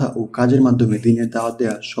প্রকার কথা ও কাজের মাধ্যমে দিনের দাওয়াত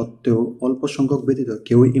দেওয়া সত্ত্বেও অল্প সংখ্যক ব্যতীত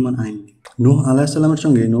কেউই ঈমান আনেনি। নূহ আলাইহিস সালামের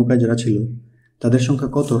সঙ্গে নৌকায় যারা ছিল তাদের সংখ্যা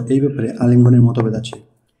কত, এই ব্যাপারে আলিমগণের মতভেদ আছে।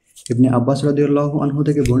 ইবনে আব্বাস রাদিয়াল্লাহু আনহু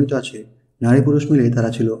থেকে বর্ণিত আছে, নারী পুরুষ মিলে তারা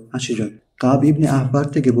ছিল ৮০ জন। কাব ইবনে আহবার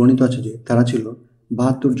থেকে বর্ণিত আছে যে তারা ছিল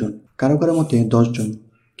 ৭২ জন। কারো কারো মতে ১০ জন।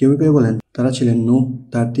 কেউ কেউ বলেন তারা ছিলেন নূহ,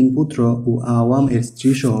 তার ৩ পুত্র ও আওয়াম এর স্ত্রী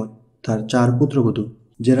সহ তার ৪ পুত্রবধূ,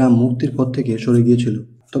 যারা মুক্তির পথ থেকে সরে গিয়েছিল।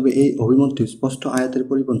 তবে এই অভিমতটি স্পষ্ট আয়াতের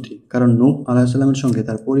পরিপন্থী, কারণ নূহ আলাইহিস সালামের সঙ্গে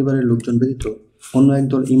তার পরিবারের লোকজন ব্যতীত অন্য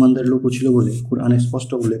একদল ঈমানদার লোকও ছিল বলে কুরআনে স্পষ্ট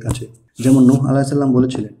উল্লেখ আছে। যেমন নূহ আলাইহিস সালাম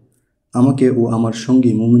বলেছিলেন, আমাকে ও আমার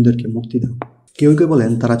সঙ্গী মুমিনদেরকে মুক্তি দাও। কেউ কেউ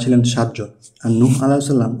বলেন তারা ছিলেন ৭ জন। আর নূহ আলাইহিস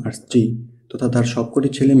সালাম আর স্ত্রী তথা তার সবকটি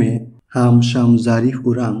ছেলে মেয়ে হাম, শাম, জারিফ ও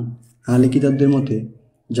রাম, আহলে কিতাবদের মতে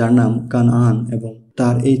যার নাম কানআন, এবং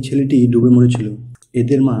তার এই ছেলেটি ডুবে মরেছিল।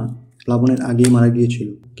 এদের মা প্লাবনের আগেই মারা গিয়েছিল।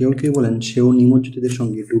 কেউ কেউ বলেন সেও নিমজ্জিতদের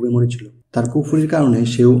সঙ্গে ডুবে মরেছিল। তার কুফরির কারণে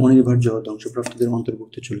সেও অনিবার্য ধ্বংসপ্রাপ্তদের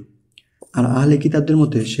অন্তর্ভুক্ত ছিল। আর আহলে কিতাবদের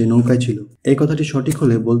মতে সে নৌকায় ছিল। এই কথাটি সঠিক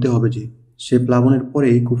হলে বলতে হবে যে সে প্লাবনের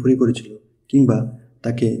পরেই কুফরি করেছিল, কিংবা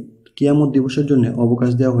তাকে কিয়ামত দিবসের জন্য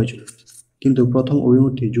অবকাশ দেওয়া হয়েছিল। কিন্তু প্রথম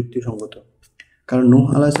অভিমতটি যুক্তিসঙ্গত, কারণ নূহ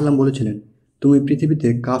আলাইহিস সালাম বলেছিলেন, তুমি পৃথিবীতে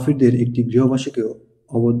কাফিরদের একটি গৃহবাসীকেও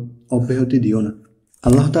অব্যাহতি দিও না।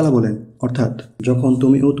 আল্লাহ তাআলা বলেন, অর্থাৎ যখন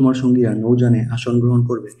তুমি ও তোমার সঙ্গীরা নৌযানে আসন গ্রহণ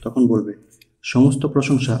করবে তখন বলবে, সমস্ত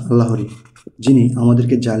প্রশংসা আল্লাহরই, যিনি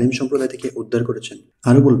আমাদেরকে জালিম সম্প্রদায় থেকে উদ্ধার করেছেন।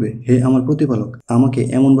 আরও বলবে, হে আমার প্রতিপালক, আমাকে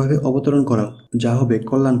এমনভাবে অবতরণ করাও যা হবে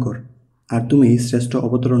কল্যাণকর, আর তুমি শ্রেষ্ঠ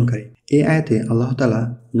অবতরণকারী। এই আয়াতে আল্লাহ তাআলা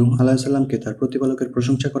নূহ আলাইহিস সালামকে তার প্রতিপালকের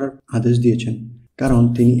প্রশংসা করার আদেশ দিয়েছেন, কারণ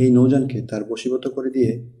তিনি এই নৌযানকে তার বশীভূত করে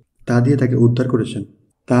দিয়ে তাকে উদ্ধার করেছেন,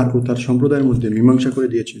 তার ও তার সম্প্রদায়ের মধ্যে মীমাংসা করে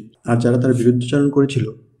দিয়েছেন। আর যারা তার বিরুদ্ধাচরণ করেছিল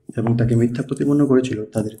এবং তাকে মিথ্যা প্রতিপন্ন করেছিল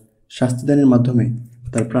তাদের শাস্তিদানের মাধ্যমে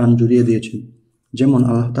তার প্রাণ জুড়িয়ে দিয়েছেন। যেমন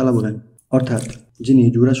আল্লাহ তাআলা বলেন, অর্থাৎ যিনি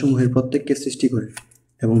জোড়াসমূহের প্রত্যেককে সৃষ্টি করেন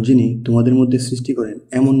এবং যিনি তোমাদের মধ্যে সৃষ্টি করেন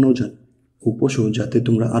এমন নৌযান ও পশু যাতে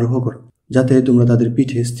তোমরা আরোহ করো, যাতে তোমরা তাদের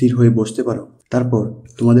পিঠে স্থির হয়ে বসতে পারো। তারপর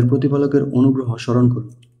তোমাদের প্রতিপালকের অনুগ্রহ স্মরণ করো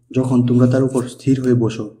যখন তোমরা তার উপর স্থির হয়ে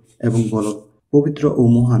বসো এবং বলো, পবিত্র ও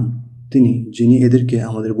মহান তিনি, যিনি এদেরকে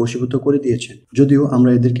আমাদের বশীভূত করে দিয়েছেন, যদিও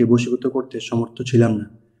আমরা এদেরকে বশীভূত করতে সমর্থ ছিলাম না।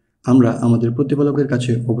 আমরা আমাদের প্রতিপালকের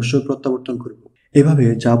কাছে অবশ্যই প্রত্যাবর্তন করব। এভাবে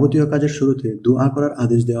যাবতীয় কাজের শুরুতে দোয়া করার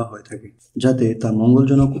আদেশ দেওয়া হয়ে থাকে, যাতে তা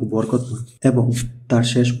মঙ্গলজনক ও বরকতময় এবং তার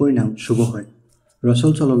শেষ পরিণাম শুভ হয়।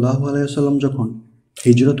 রাসূল সাল্লাল্লাহু আলাইহি ওয়াসাল্লাম যখন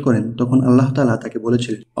হিজরত করেন তখন আল্লাহ তাআলা তাকে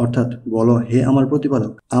বলেছিলেন, অর্থাৎ বলো, হে আমার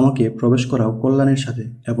প্রতিপালক, আমাকে প্রবেশ করাও কল্যাণের সাথে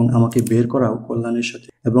এবং আমাকে বের করাও কল্যাণের সাথে,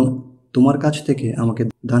 এবং তোমার কাছ থেকে আমাকে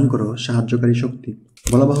দান করো সাহায্যকারী শক্তি।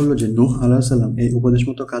 বলা বাহুল্য যে নূহ আলাইহিস সালাম এই উপদেশ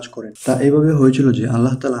মতো কাজ করেন। তা এইভাবে হয়েছিল যে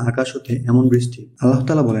আল্লাহ তাআলা আকাশ হতে এমন বৃষ্টি, আল্লাহ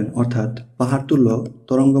তাআলা বলেন, অর্থাৎ পাহাড় তুল্য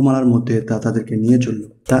তরঙ্গমালার মধ্যে তা তাদেরকে নিয়ে চলল।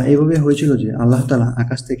 তা এইভাবে হয়েছিল যে আল্লাহ তাআলা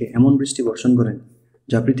আকাশ থেকে এমন বৃষ্টি বর্ষণ করেন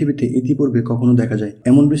যা পৃথিবীতে ইতিপূর্বে কখনো দেখা যায়।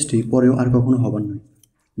 এমন বৃষ্টি পরেও আর কখনো হবার নয়,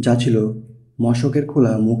 যা ছিল মশকের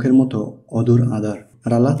খোলা মুখের মতো অধুর আধার।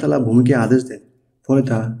 আর আল্লাহ তাআলা ভূমিকে আদেশ দেন, ফলে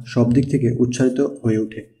তা সব দিক থেকে উচ্চারিত হয়ে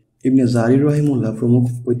ওঠে। ইবনে জারির রহিমুল্লাহ প্রমুখ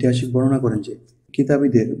ঐতিহাসিক বর্ণনা করেন যে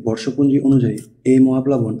কিতাবীদের বর্ষপঞ্জি অনুযায়ী এই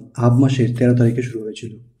মহাপ্লাবন আব মাসের 13 তারিখে শুরু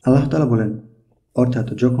হয়েছিল। আল্লাহ তাআলা বলেন, অর্থাৎ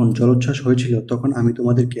যখন জলোচ্ছ্বাস হয়েছিল তখন আমি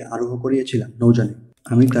তোমাদেরকে আরোহ করিয়েছিলাম নৌযানে।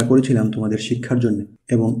 আমি তা করেছিলাম তোমাদের শিক্ষার জন্য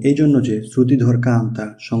এবং এই জন্য যে শ্রুতিধর কান তা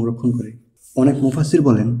সংরক্ষণ করে। অনেক মুফাসসির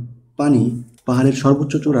বলেন, পানি পাহাড়ের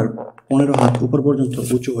সর্বোচ্চ চূড়ার 15 হাত উপর পর্যন্ত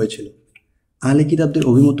উঁচু হয়েছিল। আহলে কিতাবদের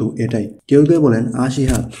অভিমতও এটাই। কেউ কেউ বলেন 80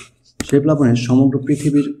 হাত। সে প্লাবনের সমগ্র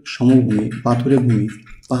পৃথিবীর সমভূমি, পাথুরে ভূমি,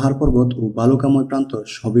 পাহাড় পর্বত ও বালুকাময় প্রান্ত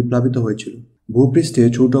সবই প্লাবিত হয়েছিল। ভূপৃষ্ঠে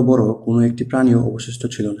ছোট বড় কোনো একটি প্রাণীও অবশিষ্ট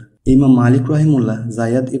ছিল না। ইমাম মালিক রাহিমুল্লাহ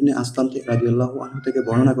জায়াদ ইবনে আসলাম রাদিয়াল্লাহু আনহু থেকে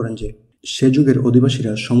বর্ণনা করেন যে সে যুগের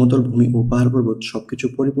অধিবাসীরা সমতল ভূমি ও পাহাড় পর্বত সবকিছু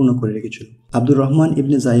পরিপূর্ণ করে রেখেছিল। আব্দুর রহমান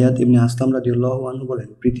ইবনে জাইয়াদ ইবনে আসলাম রাদিয়াল্লাহু আনহু বলেন,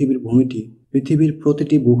 পৃথিবীর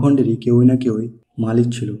প্রতিটি ভূখণ্ডেরই কেউই না কেউই মালিক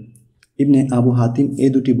ছিল। ইবনে আবু হাতিম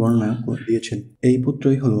এই দুটি বর্ণনা দিয়েছেন। এই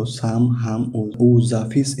পুত্রই হলো সাম, হাম ও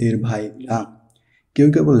জাফিস এর ভাই রাম। কেউ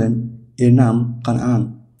কেউ বললেন এর নাম কানআন।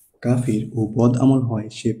 কাফির ও বদ আমল হয়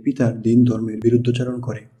সে পিতার দিন ধর্মের বিরুদ্ধাচরণ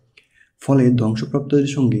করে, ফলে ধ্বংসপ্রাপ্তদের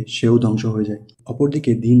সঙ্গে সেও ধ্বংস হয়ে যায়।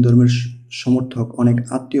 অপরদিকে দিন ধর্মের সমর্থক অনেক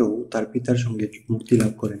আত্মীয়ও তার পিতার সঙ্গে মুক্তি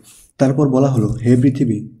লাভ করেন। তারপর বলা হলো, হে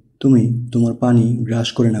পৃথিবী, তুমি তোমার পানি গ্রাস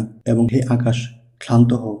করে নাও, এবং হে আকাশ,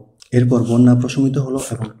 ক্লান্ত হও। এরপর বন্যা প্রশমিত হলো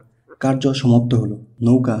এবং কার্য সমাপ্ত হলো।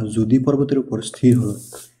 নৌকা জুদি পর্বতের উপর স্থির হলো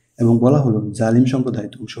এবং বলা হলো, জালিম সম্প্রদায়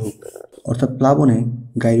ধ্বংস হোক। অর্থাৎ প্লাবনে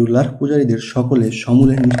গায়রুল্লাহর পূজারীদের সকলে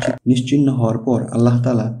সমূলে নিশ্চিহ্ন হওয়ার পর আল্লাহ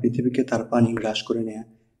তাআলা পৃথিবীকে তার পানি গ্রাস করে নেয়া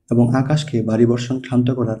এবং আকাশকে ভারী বর্ষণ ক্ষান্ত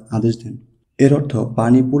করার আদেশ দেন। এর অর্থ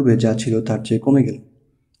পানি পূর্বে যা ছিল তার চেয়ে কমে গেল।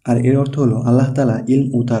 আর এর অর্থ হলো আল্লাহ তাআলা ইলম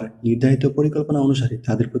ও তার নির্ধারিত পরিকল্পনা অনুসারে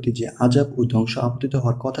তাদের প্রতি যে আযাব ও ধ্বংস আপতিত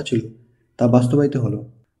হওয়ার কথা ছিল তা বাস্তবায়িত হলো।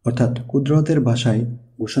 অর্থাৎ কুদরতের ভাষায়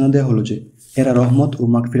ঘোষণা দেওয়া হলো যে এরা রহমত ও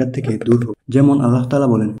মাগফিরাত থেকে দূর হোক, যেমন আল্লাহ তাআলা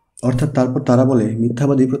বলেন। অর্থাৎ তারপর তারা বলে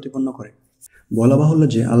মিথ্যাবাদী প্রতিপন্ন করে। বলা বাহুল্য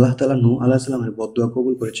যে আল্লাহ তাআলা নূহ আলাইহিস সালামের বদদুয়া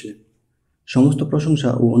কবুল করেছিলেন। সমস্ত প্রশংসা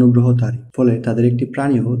ও অনুগ্রহ তারই, ফলে তাদের একটি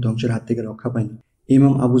প্রাণীও ধ্বংসের হাত থেকে রক্ষা পায়নি।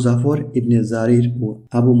 ইমাম আবু জাফর ইবনে জারির ও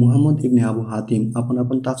আবু মুহাম্মদ ইবনে আবু হাতিম আপন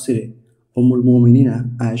আপন তাফসিরে উম্মুল মুমিনিনা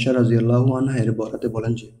আয়েশা রাদিয়াল্লাহু আনহা এর বরাতে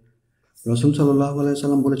বলেন যে রাসূল সাল্লাল্লাহু আলাইহি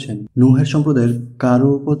সাল্লাম বলেছেন, নূহের সম্প্রদায়ের কারো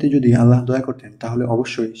প্রতি যদি আল্লাহ দয়া করতেন তাহলে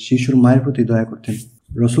অবশ্যই শিশুর মায়ের প্রতি দয়া করতেন।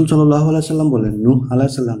 রাসূল সাল্লাল্লাহু আলাইহি সাল্লাম বলেন, নূহ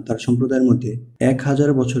আলাইহিস সালাম তার সম্প্রদায়ের মধ্যে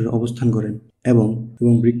 1000 বছরের অবস্থান করেন এবং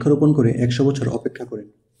বৃক্ষরোপণ করে 100 বছর অপেক্ষা করেন।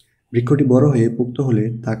 বৃক্ষটি বড় হয়ে পোক্ত হলে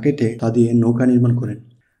তা কেটে তা দিয়ে নৌকা নির্মাণ করেন।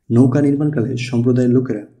 নৌকা নির্মাণকালে সম্প্রদায়ের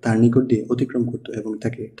লোকেরা তার নিকট দিয়ে অতিক্রম করত এবং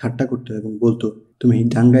তাকে ঠাট্টা করত এবং বলতো, তুমি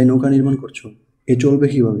ডাঙ্গায় নৌকা নির্মাণ করছো, এ চলবে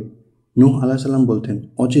কিভাবে? নূহ আলাইহিস সালাম বলতেন,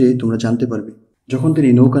 অচিরেই তোমরা জানতে পারবে। যখন তিনি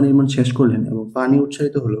নৌকা নির্মাণ শেষ করলেন এবং পানি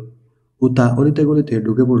উচ্ছ্বাসিত হলো ও তা অলিতে গলিতে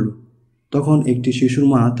ঢুকে পড়ল, তখন একটি শিশুর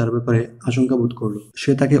মা তার ব্যাপারে আশঙ্কা বোধ করল।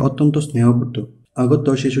 সে তাকে অত্যন্ত স্নেহ করত। আগত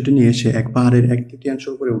শিশুটি নিয়ে সে এক পাহাড়ের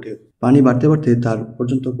 1/3 উপরে উঠে পানি বাড়তে বাড়তে তার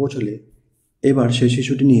পর্যন্ত পৌঁছলে এবার সে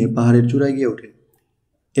শিশুটি নিয়ে পাহাড়ের চূড়ায় গিয়ে ওঠে।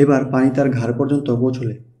 এবার পানি তার ঘাড় পর্যন্ত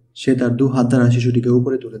পৌঁছলে সে তার 2 হাত দ্বারা শিশুটিকে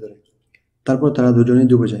উপরে তুলে ধরে। তারপর তারা দুজনেই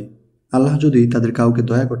ডুবে যায়। আল্লাহ যদি তাদের কাউকে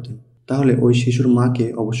দয়া করতেন তাহলে ওই শিশুর মাকে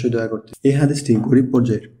অবশ্যই দয়া করতেন। এই হাদিসটি গরীব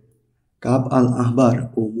পর্যায়ের। কাব আল আহবার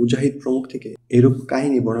ও মুজাহিদ প্রমুখ থেকে এরূপ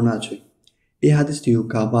কাহিনী বর্ণনা আছে। এই হাদিসটিও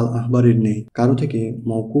কাব আল আহবারের নেই, কারো থেকে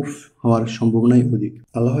মওকুফ হওয়ার সম্ভাবনাই অধিক।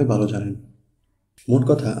 আল্লাহই ভালো জানেন। মোট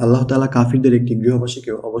কথা, আল্লাহ তাআলা কাফিরদের একটি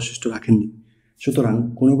গৃহবাসীকেও অবশিষ্ট রাখেননি। সুতরাং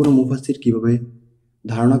কোনো কোনো মুফাসসির কিভাবে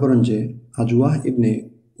ধারণা করেন যে আজওয়াহ ইবনে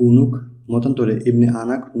উনুক মতান্তরে ইবনে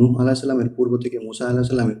আনাক নূহ আলাইহিস সালামের পূর্ব থেকে মুসা আলাইহিস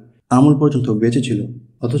সালামের আমল পর্যন্ত বেঁচে ছিল,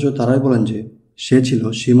 অথচ তারাই বলেন যে সে ছিল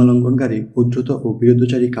সীমালঙ্ঘনকারী, উদ্ধত ও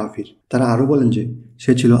বিরুদ্ধচারী কাফির। তারা আরও বলেন যে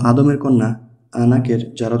সে ছিল আদমের কন্যা আনাকের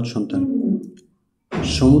জারদ সন্তান।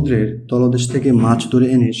 সমুদ্রের তলদেশ থেকে মাছ ধরে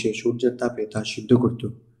এনে সে সূর্যের তাপে তা সিদ্ধ করত।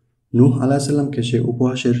 নূহ আলাইহিস সালামকে সে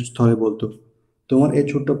উপহাসের স্থলে বলতো, তোমার এই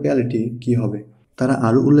ছোট্ট পেয়ালাটি কি হবে? তারা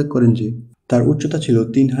আরও উল্লেখ করেন যে তার উচ্চতা ছিল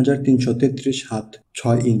 3333 হাত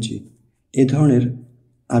 6 ইঞ্চি। এ ধরনের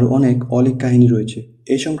আরও অনেক অলীক কাহিনী রয়েছে।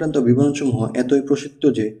 এই সংক্রান্ত বিবরণসমূহ এতই প্রসিদ্ধ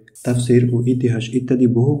যে তাফসীর ও ইতিহাস ইত্যাদি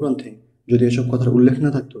বহু গ্রন্থে যদি এসব কথার উল্লেখ না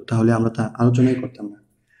থাকতো তাহলে আমরা তা আলোচনাই করতাম না।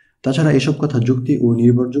 তাছাড়া এসব কথা যুক্তি ও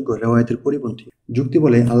নির্ভরযোগ্য রেওয়ায়েতের পরিপন্থী। যুক্তি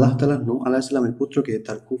বলে আল্লাহ তাআলা নূহ আলাইহিস সালামের পুত্রকে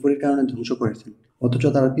তার কুফরের কারণে ধ্বংস করেছেন, অথচ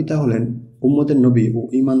তার পিতা হলেন উম্মতের নবী ও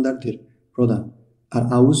ঈমানদারদের প্রধান। আর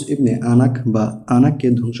আউস ইবনে আনাক বা আনাককে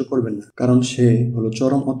ধ্বংস করবেন না, কারণ সে হলো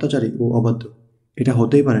চরম অত্যাচারী ও অবাধ্য। এটা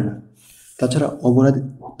হতেই পারে না।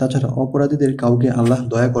 তাছাড়া অপরাধীদের কাউকে আল্লাহ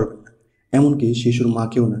দয়া করবেন না, এমনকি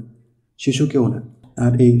শিশুকেও না।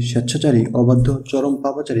 আর এই স্বেচ্ছাচারী, অবাধ্য, চরম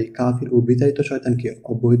পাপাচারী, কাফির ও বিতাড়িত শয়তানকে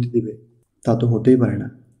অব্যাহতি দিবে, তা তো হতেই পারে না।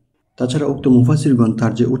 তাছাড়া উক্ত মুফাসসিরগণ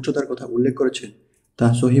তার যে উচ্চতার কথা উল্লেখ করেছেন তা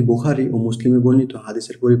সহিহ বুখারী ও মুসলিমে বর্ণিত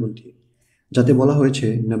হাদিসের পরিপন্থী, যাতে বলা হয়েছে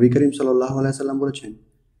নবী করিম সাল্লাল্লাহু আলাইহি সাল্লাম বলেছেন,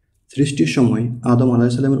 সৃষ্টির সময় আদম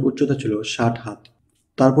আলাইহিস সালামের উচ্চতা ছিল 60 হাত।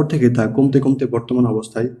 তারপর থেকে তা কমতে কমতে বর্তমান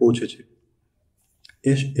অবস্থায় পৌঁছেছে।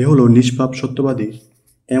 এ হলো নিষ্পাপ সত্যবাদী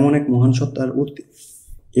এমন এক মহান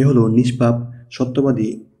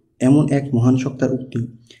সত্তার উক্তি,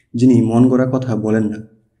 যিনি মন গড়া কথা বলেন না,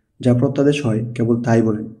 যা প্রত্যাদেশ হয় কেবল তাই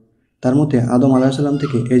বলেন। তার মতে আদম আলাইহিস সালাম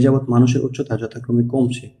থেকে এ যাবৎ মানুষের উচ্চতা যথাক্রমে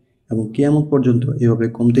কমছে এবং কিয়ামত পর্যন্ত এভাবে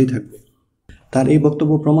কমতেই থাকবে। তার এই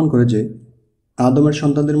বক্তব্য প্রমাণ করে যে আদমের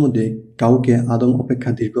সন্তানদের মধ্যে কাউকে আদম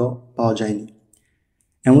অপেক্ষা দীর্ঘ পাওয়া যায়নি।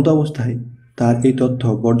 এমতো অবস্থায় তার এই তথ্য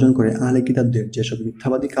বর্জন করে আহলে কিতাবদের যেসব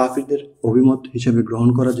মিথ্যাবাদী কাফিরদের অভিমত হিসেবে গ্রহণ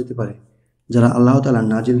করা যেতে পারে, যারা আল্লাহ তাআলার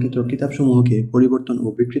নাজিলকৃত কিতাবসমূহকে পরিবর্তন ও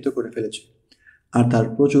বিকৃত করে ফেলেছে আর তার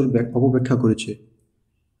প্রচুর অপব্যাখ্যা করেছে।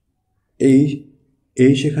 এই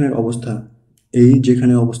এই সেখানে অবস্থা এই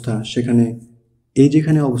যেখানে অবস্থা সেখানে এই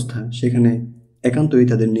যেখানে অবস্থা সেখানে একান্তই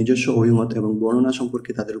তাদের নিজস্ব অভিমত এবং বর্ণনা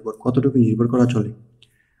সম্পর্কে তাদের উপর কতটুকু নির্ভর করা চলে।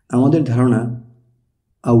 আমাদের ধারণা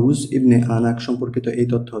আউস ইবনে আনাক সম্পর্কিত এই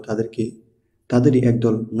তথ্য তাদেরই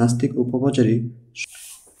একদল নাস্তিক ও পাপাচারী,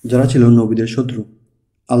 যারা ছিল নবীদের শত্রু,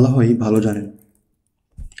 আল্লাহই ভালো জানেন।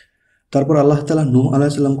 তারপর আল্লাহ তাআলা নূহ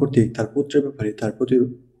আলাইহিস সালাম কর্তৃক তার পুত্রের ব্যাপারে তার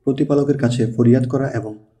প্রতিপালকের কাছে ফরিয়াদ করা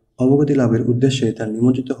এবং অবগতি লাভের উদ্দেশ্যে তার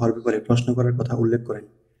নিমজ্জিত হওয়ার ব্যাপারে প্রশ্ন করার কথা উল্লেখ করেন।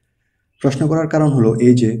 প্রশ্ন করার কারণ হলো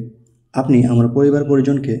এই যে, আপনি আমার পরিবার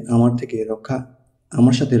পরিজনকে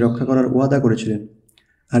আমার সাথে রক্ষা করার ওয়াদা করেছিলেন,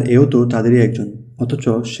 আর এও তো তাদেরই একজন, অথচ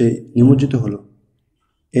সে নিমজ্জিত হলো।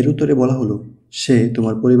 এর উত্তরে বলা হলো সে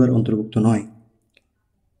তোমার পরিবার অন্তর্ভুক্ত নয়।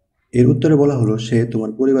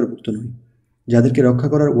 যাদেরকে রক্ষা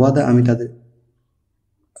করার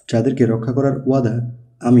ওয়াদা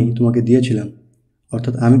আমি তোমাকে দিয়েছিলাম,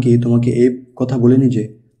 অর্থাৎ আমি কি তোমাকে এই কথা বলিনি যে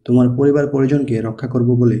তোমার পরিবার পরিজনকে রক্ষা করব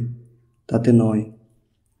বলে?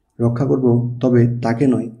 রক্ষা করব, তবে তাকে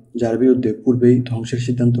নয় যার বিরুদ্ধে পূর্বেই ধ্বংসের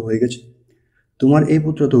সিদ্ধান্ত হয়ে গেছে। তোমার এই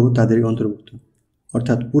পুত্র তো তাদেরই অন্তর্ভুক্ত,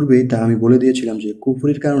 অর্থাৎ পূর্বেই তা আমি বলে দিয়েছিলাম যে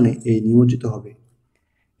কুফরির কারণে এই নিমজ্জিত হবে।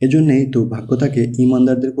 এজন্যেই তো ভাগ্য তাকে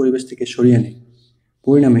ঈমানদারদের পরিবেশ থেকে সরিয়ে নেয়।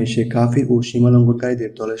 পরিণামে সে কাফির ও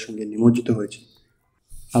সীমালঙ্ঘনকারীদের দলের সঙ্গে নিমজ্জিত হয়েছে।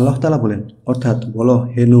 আল্লাহ তাআলা বলেন, অর্থাৎ বলো,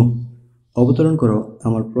 হে নূহ, অবতরণ করো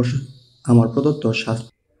আমার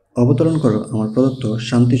প্রদত্ত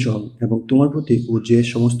শান্তিসহ এবং তোমার প্রতি ও যে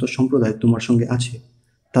সমস্ত সম্প্রদায় তোমার সঙ্গে আছে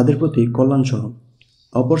তাদের প্রতি কল্যাণসহ।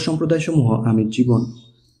 অপর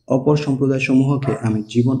সম্প্রদায়সমূহকে আমি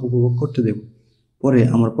জীবন উপভোগ করতে দেব, পরে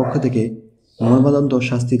আমার পক্ষ থেকে মর্মান্তিক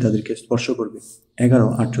শাস্তি তাদেরকে স্পর্শ করবে।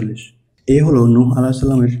 11:48। এই হলো নূহ আলাইহিস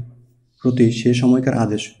সালামের প্রতি সে সময়কার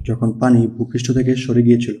আদেশ, যখন পানি ভূপৃষ্ঠ থেকে সরে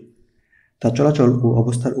গিয়েছিল, তা চলাচল ও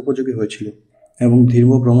অবস্থার উপযোগী হয়েছিল, এবং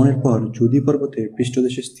দীর্ঘ ভ্রমণের পর জুদি পর্বতের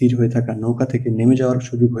পৃষ্ঠদেশে স্থির হয়ে থাকা নৌকা থেকে নেমে যাওয়ার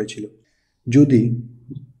সুযোগ হয়েছিল।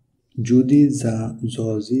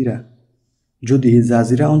 জুদি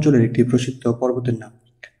জাজিরা অঞ্চলের একটি প্রসিদ্ধ পর্বতের নাম।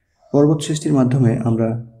 পর্বত সৃষ্টির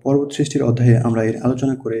অধ্যায়ে আমরা এর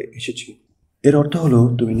আলোচনা করে এসেছি। এর অর্থ হলো,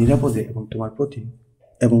 তুমি নিরাপদে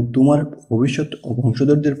এবং তোমার ভবিষ্যৎ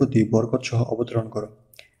বংশধরদের প্রতি বরকত সহ অবতরণ করো।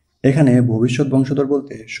 এখানে ভবিষ্যৎ বংশধর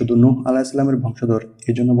বলতে শুধু নূহ আলাইহিস সালামের বংশধর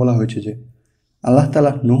এই জন্য বলা হয়েছে যে আল্লাহ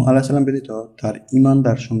তাআলা নূহ আলাইহিস সালাম ব্যতীত তার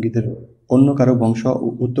ঈমানদার সঙ্গীদের অন্য কারো বংশ ও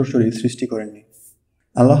উত্তরসূরি সৃষ্টি করেননি।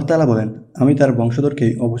 আল্লাহ তাআলা বলেন, আমি তার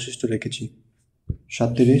বংশধরকেই অবশিষ্ট রেখেছি।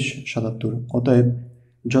 37-77। অতএব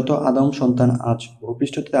যত আদম সন্তান আজ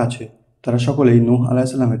ভূপৃষ্ঠতে আছে তারা সকলেই নূহ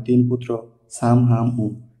আলাইহিস সালামের 3 পুত্র সাম, হাম ও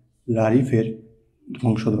লারিফের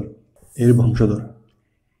বংশধর।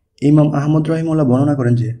 ইমাম আহমদ রাহিমাহুল্লাহ বর্ণনা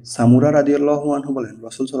করেন যে সামুরা রাদিয়াল্লাহু আনহু বলেন,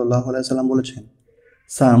 রাসূল সাল্লাল্লাহু আলাইহি সাল্লাম বলেছেন,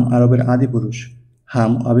 সাম আরবের আদি পুরুষ,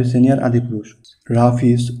 হাম আবিসিনিয়ার আদি পুরুষ,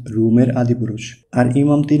 রাফিস রুমের আদি পুরুষ। আর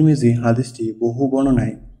ইমাম তিরমিজিও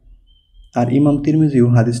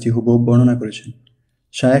হাদিসটি হুবহু বর্ণনা করেছেন।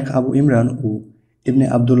 শায়েখ আবু ইমরান ও ইবনে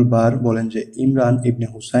আব্দুল বার বলেন যে ইমরান ইবনে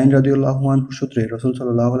হুসাইন রাদিয়াল্লাহু আনহু সূত্রে রাসূল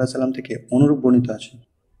সাল্লাল্লাহু আলাইহি সাল্লাম থেকে অনুরূপ বর্ণিত আছে।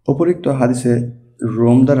 উপরিক্ত হাদিসে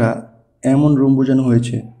রোম দ্বারা এমন রোম বোঝানো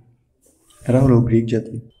হয়েছে, এরা হলো গ্রিক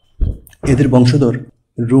জাতি। এদের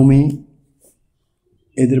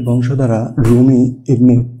বংশধারা রুমি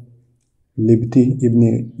ইবনে লিবতি ইবনে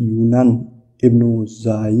ইউনান ইবনু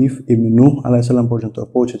জাইফ ইবনে নূহ আলাইহিস সালাম পর্যন্ত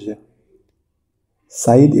পৌঁছেছে।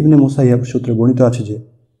 সাঈদ ইবনে মুসাইয়াব সূত্রে বর্ণিত আছে যে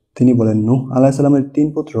তিনি বলেন, নূহ আলাইহিস সালামের 3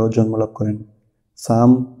 পুত্র জন্মলাভ করেন, সাম,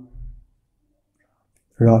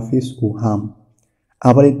 রাফিস ও হাম।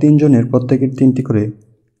 আবার এই 3 জনের প্রত্যেকের 3টি করে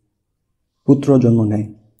পুত্র জন্ম নেয়।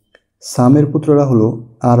 সামের পুত্ররা হলো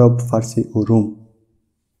আরব, ফার্সি ও রোম।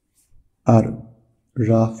 আর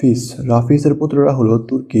রাফিসের পুত্ররা হলো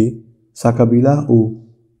তুর্কি, সাকাবিলা ও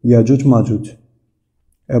ইয়াজুজ মাজুজ।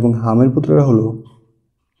 এবং হামের পুত্ররা হলো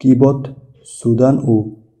কিবত, সুদান ও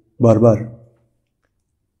বারবার।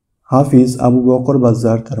 হাফিজ আবু বকর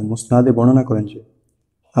বাজ্জার তার মুসনাদে বর্ণনা করেন যে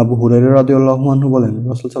আবু হুরায়রা রাদিয়াল্লাহু আনহু বলেন,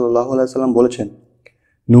 রাসূল সাল্লাল্লাহু আলাইহি সাল্লাম বলেছেন,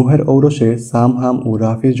 নূহের ঔরসে সাম, হাম ও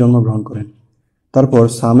রাফিস জন্মগ্রহণ করেন। তারপর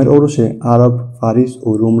সামের ঔরসে আরব, ফারিস ও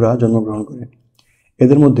রোমরা জন্মগ্রহণ করেন।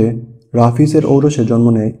 এদের মধ্যে রাফিসের ঔরসে জন্ম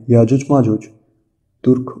নেয় ইয়াজুজ মাজুজ,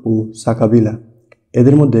 তুর্ক ও সাকাবিলা।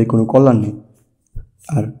 এদের মধ্যে কোনো কল্যাণ নেই।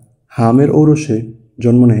 আর হামের ঔরসে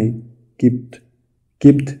জন্ম নেয়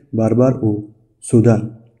কিব্ত, বারবার ও সুদান।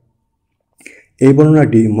 এই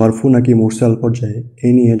বর্ণনাটি মরফু নাকি মুরসাল পর্যায়ে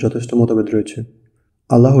এই নিয়ে যথেষ্ট মতভেদ রয়েছে।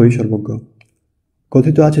 আল্লাহই সর্বজ্ঞ।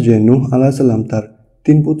 কথিত আছে যে নূহ আলাইহিসসালাম তার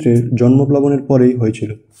 3 পুত্রের জন্ম প্লাবনের পরেই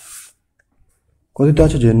হয়েছিল। কথিত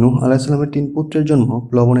আছে যে নূহ আলাইহিসসালামের 3 পুত্রের জন্ম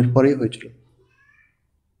প্লাবনের পরেই হয়েছিল।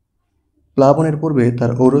 প্লাবনের পূর্বে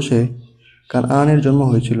তার ঔরসে কানআনের জন্ম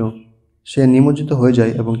হয়েছিল। সে নিমজ্জিত হয়ে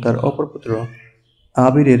যায় এবং তার অপর পুত্র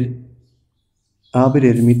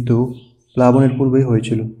আবিরের মৃত্যু প্লাবনের পূর্বেই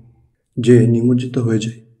হয়েছিল। যে নিমজ্জিত হয়ে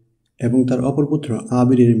যায় এবং তার অপর পুত্র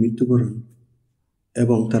আবিরের মৃত্যুবরণ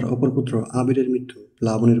এবং তার অপর পুত্র আবিরের মৃত্যু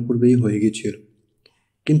প্লাবনের পূর্বেই হয়ে গিয়েছিল।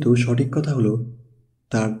 কিন্তু সঠিক কথা হলো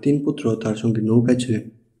তার 3 পুত্র তার সঙ্গে নৌকায় ছিলেন,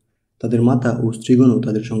 তাদের মাতা ও স্ত্রীগণও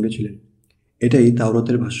তাদের সঙ্গে ছিলেন। এটাই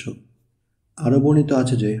তাওরাতের ভাষ্য। আরও বর্ণিত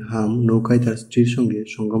আছে যে হাম নৌকায় তার স্ত্রীর সঙ্গে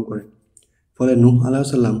সঙ্গম করেন, ফলে নূহ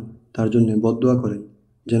আলাইহিসসালাম তার জন্য বদদুয়া করেন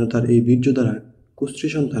যেন তার এই বীর্য দ্বারা কুস্ত্রী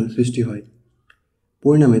সন্তান সৃষ্টি হয়।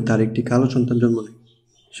 পরিণামে তার একটি কালো সন্তান জন্ম নেয়।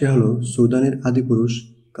 সে হলো সুদানের আদিপুরুষ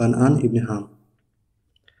কানআন ইবনে হাম।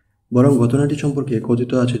 বরং ঘটনাটি সম্পর্কে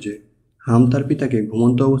কথিত আছে যে হাম তার পিতাকে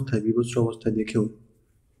ঘুমন্ত অবস্থায় বিভৎস অবস্থায় দেখেও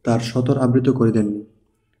তার সতর আবৃত করে দেননি।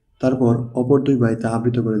 তারপর অপর 2 ভাই তা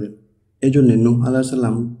আবৃত করে দেন। এই জন্যে নূহ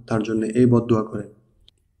আলাইহিসসালাম তার জন্য এই বদদুয়া করেন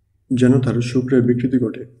যেন তার শুক্রের বিকৃতি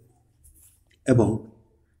ঘটে এবং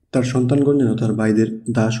তার সন্তানগণ যেন তার ভাইদের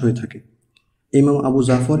দাস হয়ে থাকে। ইমাম আবু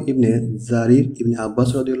জাফর ইবনে জারির ইবনে আব্বাস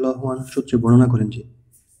রাদিয়াল্লাহু আনহু সূত্রে বর্ণনা করেন যে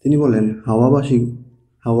তিনি বলেন,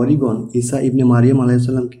 হাওয়ারিগণ ঈসা ইবনে মারিয়াম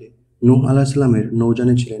আলাইহিসসালামকে নূহ আলাইহিসসালামের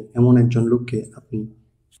নৌযানে ছিলেন এমন একজন লোককে আপনি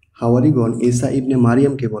হাওয়ারিগণ ঈসা ইবনে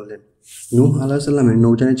মারিয়ামকে বললেন, নূহ আলাইহিসসালামের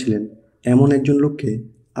নৌযানে ছিলেন এমন একজন লোককে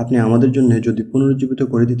আপনি আমাদের জন্য যদি পুনরুজ্জীবিত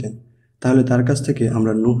করে দিতেন তাহলে তার কাছ থেকে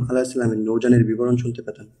আমরা নূহ আলাইহিসসালামের নৌযানের বিবরণ শুনতে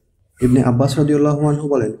পেতাম। ইবনে আব্বাস রাদিয়াল্লাহু আনহু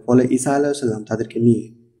বলেন, ফলে ঈসা আলাইহিসসালাম তাদেরকে নিয়ে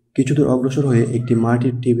কিছুদূর অগ্রসর হয়ে একটি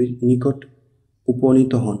মাটির ঢিবির নিকট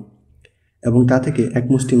উপনীত হন এবং তা থেকে এক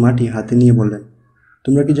মুষ্টি মাটি হাতে নিয়ে বললেন,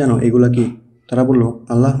 তোমরা কি জানো এগুলা কি? তারা বলল,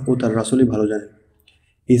 আল্লাহ ও তার রাসূলই ভালো জানেন।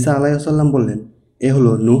 ঈসা আলাইহিসসালাম বললেন, এ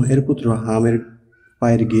হলো নূহ এর পুত্র হামের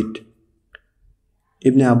পায়ের গিট।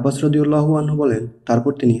 ইবনে আব্বাস রাদিয়াল্লাহু আনহু বলেন,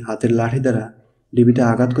 তারপর তিনি হাতের লাঠি দ্বারা ঢিবিতে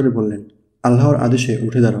আঘাত করে বললেন, আল্লাহর আদেশে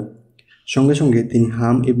উঠে দাঁড়াও। সঙ্গে সঙ্গে তিনি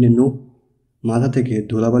হাম ইবনে নূহ মাথা থেকে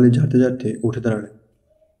ধুলাবালি ঝাড়তে ঝাড়তে উঠে দাঁড়ালেন।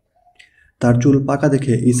 তার চুল পাকা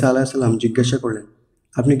দেখে ঈসা আলাইহিসসালাম জিজ্ঞাসা করলেন,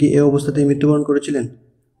 আপনি কি এ অবস্থাতেই মৃত্যুবরণ করেছিলেন?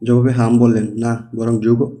 জবাবে হাম বললেন, না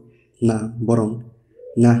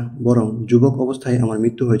বরং যুবক অবস্থায় আমার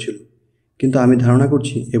মৃত্যু হয়েছিল, কিন্তু আমি ধারণা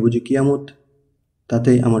করছি এ বুঝি কিয়ামত,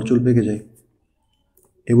 তাতেই আমার চুল পেকে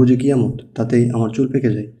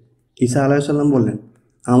যায়। ঈসা আলাইহিসসালাম বললেন,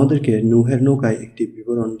 আমাদেরকে নূহের নৌকার একটি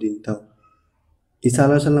বিবরণ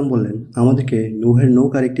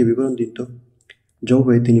দিন তো।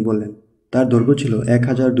 জবাবে তিনি বললেন, তার দৈর্ঘ্য ছিল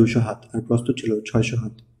 1200 হাত আর প্রস্থ ছিল 600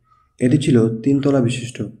 হাত। এটি ছিল 3 তলা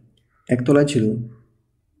বিশিষ্ট। এক তলায় ছিল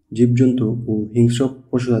জীবজন্তু ও হিংস্র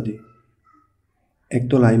পশুরাদি, এক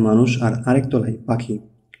তলায় মানুষ আর আরেক তলায় পাখি।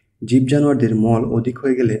 জীব জানোয়ারদের মল অধিক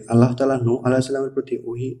হয়ে গেলে আল্লাহ তাআলা নূহ আলাইহিসসালামের প্রতি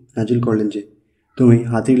ওহী নাজিল করলেন যে, তুমি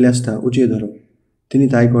হাতির লেজটা উঁচিয়ে ধরো। তিনি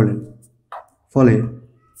তাই করলেন। ফলে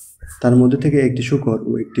তার মধ্যে থেকে একটি শূকর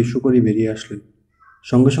ও একটি শূকরী বেরিয়ে আসলেন।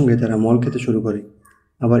 সঙ্গে সঙ্গে তারা মল খেতে শুরু করে।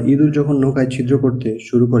 আবার ইঁদুর যখন নৌকা ছিদ্র করতে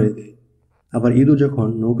শুরু করে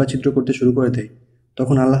দেয়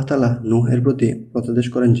তখন আল্লাহ তাআলা নূহ এর প্রতি প্রত্যাদেশ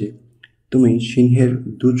করেন যে, তুমি সিংহের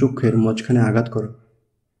 2 চক্ষের মাঝখানে আঘাত করো।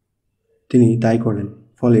 তিনি তাই করলেন।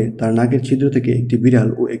 ফলে তার নাকের ছিদ্র থেকে একটি বিড়াল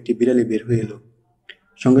ও একটি বিড়ালি বের হয়ে এলো।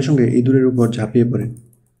 সঙ্গে সঙ্গে ইঁদুরের উপর ঝাঁপিয়ে পড়ে।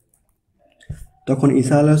 তখন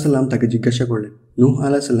ঈসা আলাইহিসসালাম তাকে জিজ্ঞাসা করলেন, নূহ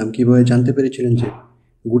আলাইহিসসালাম কিভাবে জানতে পেরেছিলেন যে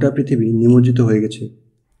গোটা পৃথিবী নিমজ্জিত হয়ে গেছে?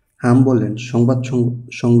 হাম বললেন, সংবাদ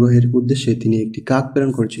সংগ্রহের উদ্দেশ্যে তিনি একটি কাক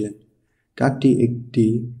প্রেরণ করেছিলেন। কাকটি একটি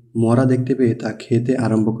মরা দেখতে পেয়ে তা খেতে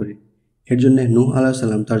আরম্ভ করে। এর জন্য নূহ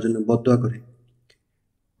আলাইহিসসালাম তার জন্য বদদুয়া করে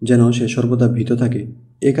যেন সে সর্বদা ভীত থাকে।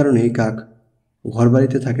 এ কারণে এই কাক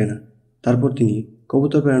ঘরবাড়িতে থাকে না। তারপর তিনি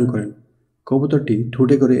কবুতর প্রেরণ করেন। কবুতরটি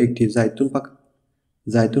ঠোঁটে করে একটি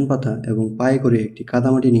জায়তুন পাতা এবং পায়ে করে একটি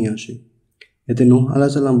কাদামাটি নিয়ে আসে। এতে নূহ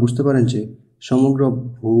আলাইহিসসালাম বুঝতে পারেন যে সমগ্র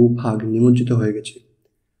ভূভাগ নিমজ্জিত হয়ে গেছে।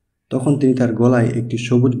 তখন তিনি তার গলায় একটি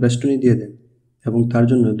সবুজ বেষ্টনী দিয়ে দেন এবং তার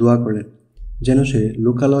জন্য দোয়া করলেন যেন সে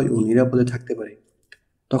লোকালয় ও নিরাপদে থাকতে পারে।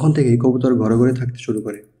 তখন থেকেই কবুতর ঘরে ঘরে থাকতে শুরু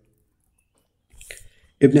করে।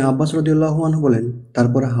 ইবনে আব্বাস রাদিয়াল্লাহু আনহু বলেন,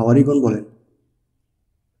 তারপর হাওয়ারিগণ বলেন,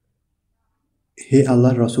 হে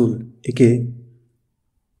আল্লাহর রাসূল,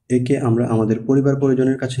 একে আমরা আমাদের পরিবার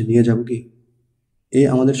পরিজনের কাছে নিয়ে যাব কি? এ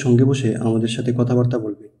আমাদের সঙ্গে বসে আমাদের সাথে কথাবার্তা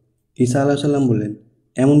বলবে। ঈসা আলাইহিসসালাম বললেন,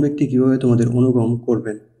 এমন ব্যক্তি কিভাবে তোমাদের অনুগম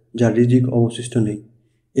করবেন যার রিজিক অবশিষ্ট নেই?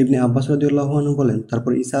 ইবনে আব্বাস রাদিয়াল্লাহু আনহু বলেন,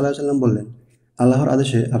 তারপর ঈসা আলাইহিসসালাম বললেন, আল্লাহর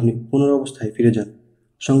আদেশে আপনি পুনরবস্থায় ফিরে যান।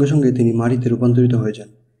 সঙ্গে সঙ্গে তিনি মাটিতে রূপান্তরিত হয়ে যান।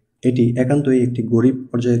 এটি একান্তই একটি গরীব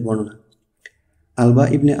পর্যায়ের বর্ণনা। আলবা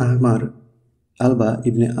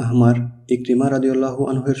ইবনে আহমার ইকরিমা রাদিয়াল্লাহু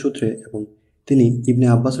আনহু-এর সূত্রে এবং তিনি ইবনে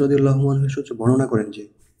আব্বাস রাদিয়াল্লাহু আনহু-এর সূত্রে বর্ণনা করেন যে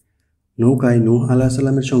নৌকায় নূহ আলাইহিস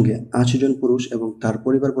সালামের সঙ্গে ৮০ জন পুরুষ এবং তার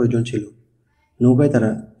পরিবার পরিজন ছিল। নৌকায় তারা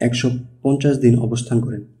 ১৫০ দিন অবস্থান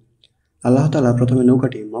করেন। আল্লাহ তাআলা প্রথমে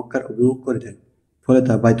নৌকাটি মক্কার অভিমুখ করে দেন, ফলে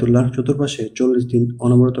তা বাইতুল্লাহর চতুর্পাশে ৪০ দিন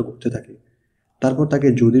অনবরত ঘুরতে থাকে। তারপর তাকে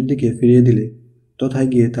যুদির দিকে ফিরিয়ে দিলে তথায়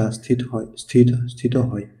গিয়ে তা স্থিত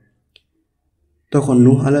হয়। তখন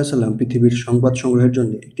নূহ আলাইহিস সালাম পৃথিবীর সংবাদ সংগ্রহের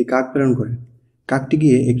জন্য একটি কাক প্রেরণ করেন। কাকটি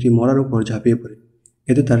গিয়ে একটি মড়ার উপর ঝাঁপিয়ে পড়ে,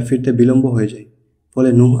 এতে তার ফিরতে বিলম্ব হয়ে যায়। ফলে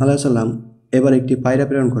নূহ আলাইহিস সালাম এবার একটি পায়রা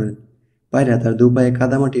প্রেরণ করেন। পায়রা তার দুপায়ে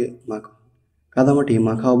কাদামাটি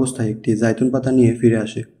মাখা অবস্থায় একটি জাইতুন পাতা নিয়ে ফিরে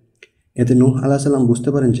আসে। এতে নূহ আলাইহিস সালাম বুঝতে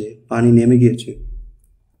পারেন যে পানি নেমে গিয়েছে।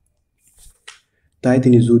 তাই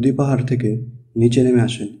তিনি জুদি পাহাড় থেকে নিচে নেমে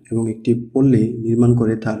আসেন এবং একটি পল্লী নির্মাণ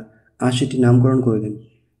করে তার ৮০টি নামকরণ করে দেন।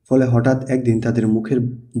 ফলে হঠাৎ একদিন তাদের মুখের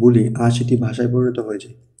বুলি ৮০টি ভাষায় পরিণত হয়ে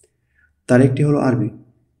যায়। তার একটি হলো আরবি।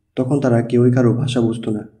 তখন তারা কেউই কারো ভাষা বুঝত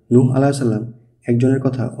না। নূহ আলাইহিস সালাম একজনের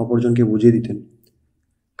কথা অপরজনকে বুঝিয়ে দিতেন।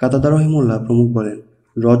 কাতাদা রহিমাহুল্লাহ প্রমুখ বলেন,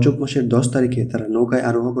 রজব মাসের ১০ তারিখে তারা নৌকায়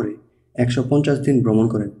আরোহ করে ১৫০ দিন ভ্রমণ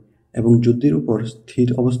করেন এবং যুদ্ধের উপর স্থির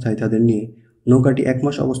অবস্থায় তাদের নিয়ে নৌকাটি ১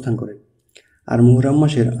 মাস অবস্থান করে। আর মুহররম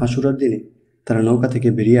মাসের আশুরার দিনে তারা নৌকা থেকে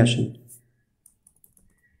বেরিয়ে আসেন।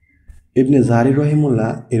 ইবনে জারির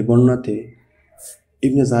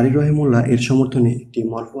রহিমাহুল্লাহ এর সমর্থনে একটি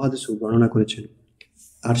মারফু হাদিসও বর্ণনা করেছেন।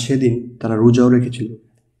 আর সেদিন তারা রোজাও রেখেছিল।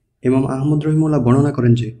 ইমাম আহমদ রহিমাহুল্লাহ বর্ণনা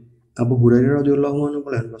করেন যে আবু হুরায়রা রাদিয়াল্লাহু আনহু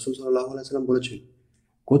বলেন, রাসূল সাল্লাল্লাহু আলাইহি ওয়াসাল্লাম বলেছেন,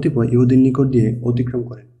 কতিপয় ইহুদীর নিকট দিয়ে অতিক্রম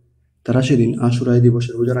করেন। তারা সেদিন আশুরা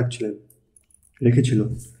দিবসের রোজা রেখেছিল।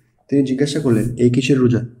 তিনি জিজ্ঞাসা করলেন, এই কিসের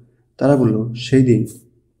রোজা? তারা বলল, সেই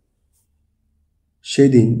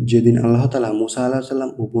দিন যেদিন আল্লাহ তাআলা মূসা আলাইহিস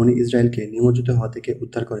সালাম ও বনী ইসরাইলকে নিমজ্জিত হওয়া থেকে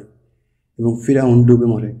উদ্ধার করেন এবং ফিরআউন ডুবে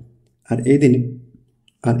মরে। আর এই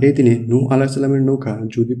দিনে নূহ আলাইহিস সালামের নৌকা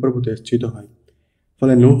জুদি পর্বতে স্থিত হয়।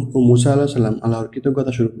 ফলে নূহ ও মূসা আলাইহিস সালাম আল্লাহর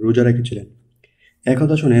কৃতজ্ঞতা স্বরূপ রোজা রেখেছিলেন।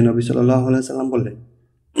 একথা শুনে নবী সাল্লাল্লাহু আলাইহি সাল্লাম বললেন,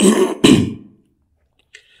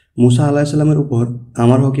 মূসা আলাইহিস সালামের উপর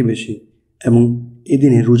আমার হকই বেশি এবং এই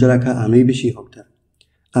দিনে রোজা রাখা আমিই বেশি হকদার।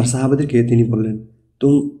 আর সাহাবাদেরকে তিনি বললেন,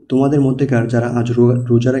 তোমাদের মধ্যেকার যারা আজ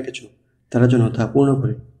রোজা রেখেছ তারা যেন তা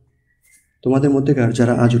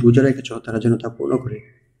পূর্ণ করে,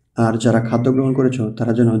 আর যারা খাদ্য গ্রহণ করেছ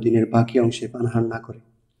তারা যেন দিনের বাকি অংশে পানাহার না করে।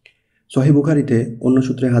 সহিহ বুখারীতে অন্য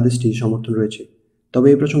সূত্রে হাদিসটি সমর্থন রয়েছে, তবে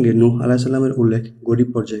এই প্রসঙ্গে নূহ আলাইহিস সালামের উল্লেখ গরীব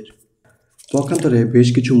পর্যায়ের। পক্ষান্তরে বেশ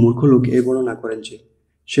কিছু মূর্খ লোক এই বর্ণনা করেন যে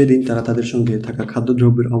সেদিন তারা তাদের সঙ্গে থাকা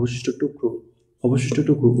খাদ্যদ্রব্যের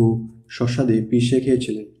অবশিষ্টটুকু ও শস্যাদি পিষে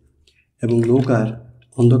খেয়েছিলেন এবং নৌকার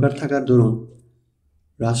অন্ধকার থাকার দরুন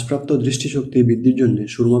হ্রাসপ্রাপ্ত দৃষ্টিশক্তি বৃদ্ধির জন্য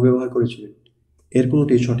সুরমা ব্যবহার করেছিলেন। এর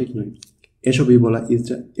কোনোটি সঠিক নয়।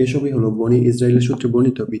 এসবই হলো বনী ইসরায়েলের সূত্রে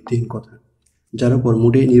বর্ণিত ভিত্তিহীন কথা, যার উপর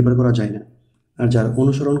মোটেই নির্ভর করা যায় না আর যার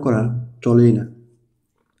অনুসরণ করা চলেই না।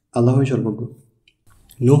 আল্লাহই সর্বজ্ঞ।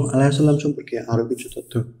 নূহ আলাইহিস সালাম সম্পর্কে আরও কিছু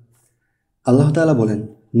তথ্য। আল্লাহ তাআলা বলেন,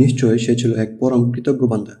 নিশ্চয় সে ছিল এক পরম কৃতজ্ঞ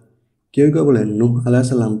বান্দা। কেউ কেউ বলেন, নূহ আলাইহিস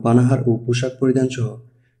সালাম পানাহার ও পোশাক পরিধান সহ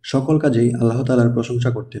সকল কাজেই আল্লাহ তাআলার প্রশংসা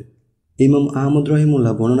করতেন। ইমাম আহমদ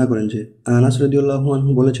রহিমাহুল্লাহ বর্ণনা করেন যে আনাস রাদিয়াল্লাহু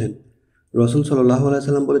আনহু বলেছেন, রাসূল সাল্লাল্লাহু আলাইহি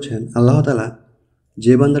সাল্লাম বলেছেন, আল্লাহ তাআলা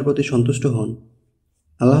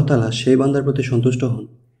সেই বান্দার প্রতি সন্তুষ্ট হন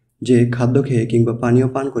যে খাদ্য খেয়ে কিংবা পানীয়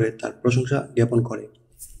পান করে তার প্রশংসা জ্ঞাপন করে।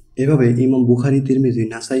 এভাবে ইমাম বুখারী, তিরমিজি,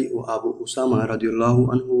 নাসাই ও আবু উসামা রাদিয়াল্লাহু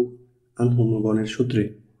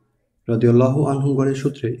আনহুগণের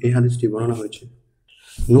সূত্রে এই হাদিসটি বর্ণনা হয়েছে।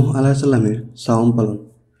 নূহ আলাইহিস সালামের সাওম পালন।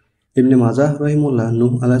 ইবনে মাজাহ রহিমাহুল্লাহ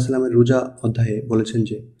নূহ আলাইহিস সালামের রোজা অধ্যায়ে বলেছেন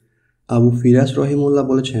যে আবু ফিরাস রহিমাহুল্লাহ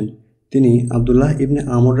বলেছেন, তিনি আব্দুল্লাহ ইবনে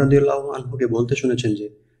আমর রাদিয়াল্লাহু আনহুকে বলতে শুনেছেন যে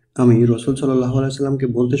আমি রাসূল সাল্লাল্লাহু আলাইহি সাল্লামকে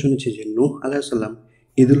বলতে শুনেছি যে নূহ আলাইহিস সালাম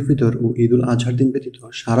ঈদুল ফিতর ও ঈদুল আজহার দিন ব্যতীত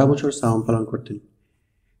সারা বছর সাওম পালন করতেন।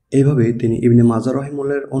 এইভাবে তিনি ইবনে মাজাহ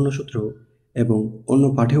রহিমাহুল্লাহর অন্য সূত্র এবং অন্য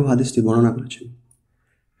পাঠেও হাদিসটি বর্ণনা করেছেন।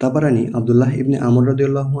 তাবারানী আব্দুল্লাহ ইবনে আমর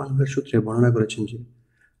রাদিয়াল্লাহু আনহুর সূত্রে বর্ণনা করেছেন যে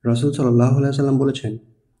রাসূল সাল্লাল্লাহু আলাইহি সাল্লাম বলেছেন,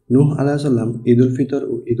 নূহ আলাইহিস সালাম ঈদুল ফিতর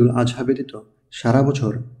ও ঈদুল আজহা ব্যতীত সারা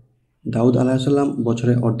বছর, দাউদ আলাইহিস সালাম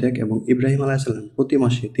বছরে অর্ধেক এবং ইব্রাহিম আলাইহিস সালাম প্রতি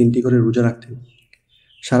মাসে 3টি করে রোজা রাখতেন।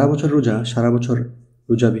 সারা বছর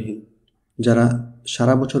রোজাবিহীন। যারা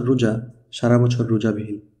সারা বছর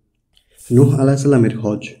রোজাবিহীন। নূহ আলাইহিস সালামের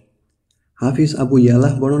হজ। হাফিজ আবু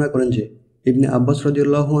ইয়ালাহ বর্ণনা করেন যে ইবনে আব্বাস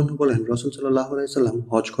রাদিয়াল্লাহু আনহু বলেন, রাসূল সাল্লাল্লাহু আলাইহি সাল্লাম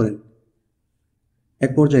হজ করেন।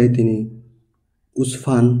 এক পর্যায়ে তিনি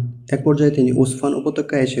উসফান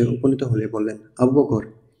উপত্যকায় এসে উপনীত হলে বললেন, আবু বকর,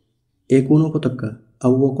 এ কোন উপত্যকা?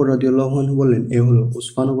 আবু বকর রাদিয়াল্লাহু আনহু বললেন, এ হলো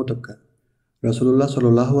উসফান উপত্যকা। রাসূলুল্লাহ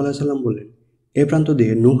সাল্লাল্লাহু আলাইহি সাল্লাম বললেন, এ প্রান্ত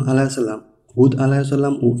দিয়ে নূহ আলাইহিসসালাম, হুদ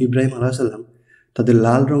আলাইহিসসালাম ও ইব্রাহিম আলাইহিসসালাম তাদের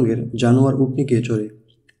লাল রঙের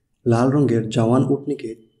জওয়ান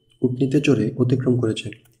উটনীতে চড়ে অতিক্রম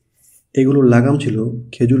করেছেন। এগুলোর লাগাম ছিল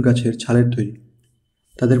খেজুর গাছের ছালের তৈরি।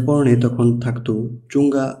 তাদের পরনে তখন থাকতো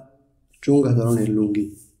চুঙ্গা ধরনের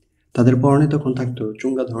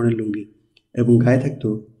লুঙ্গি এবং গায়ে থাকতো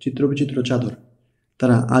চিত্রবিচিত্র চাদর।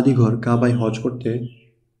 তারা আদি ঘর কাবায়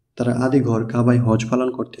হজ পালন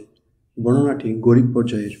করতেন। বর্ণনাটি গরীব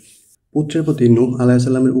পর্যায়ের। পুত্রের প্রতি নূহ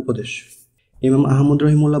আলাইহিসসালামের উপদেশ। ইমাম আহমদ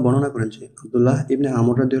রহিমাহুল্লাহ বর্ণনা করেন যে আব্দুল্লাহ ইবনে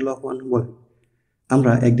আমর রাদিয়াল্লাহু আনহু বলেন,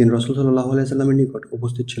 আমরা একদিন রাসূল সাল্লাল্লাহু আলাইহি সাল্লামের নিকট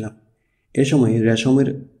উপস্থিত ছিলাম। এ সময় রেশমের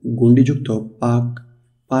গুন্ডিযুক্ত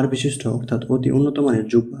পার বিশিষ্ট অর্থাৎ অতি উন্নত মানের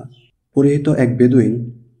জুব্বা পরিহিত এক বেদুইন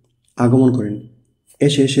আগমন করেন।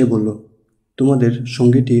 এসে সে বলল, তোমাদের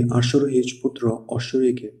সঙ্গীটি অশ্বরোহীর পুত্র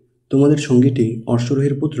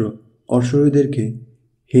অশ্বরোহীদেরকে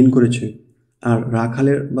হীন করেছে, আর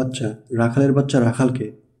রাখালের বাচ্চা রাখালকে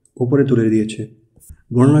উপরে তুলে দিয়েছে।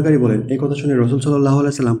 বর্ণনাকারী বলেন, এই কথা শুনে রাসূল সাল্লাল্লাহু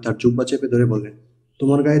আলাইহি সাল্লাম তার জুব্বা চেপে ধরে বললেন,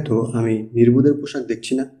 তোমার গায়ে তো আমি নির্বুদের পোশাক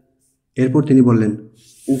দেখছি না। এরপর তিনি বললেন,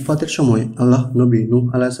 উফাতের সময় আল্লাহ নবী নূহ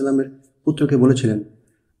আলাইহিস সালামের পুত্রকে বলেছিলেন,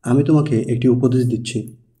 আমি তোমাকে একটি উপদেশ দিচ্ছি।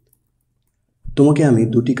 তোমাকে আমি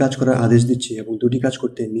দুটি কাজ করার আদেশ দিচ্ছি এবং দুটি কাজ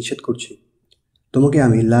করতে নিষেধ করছি। তোমাকে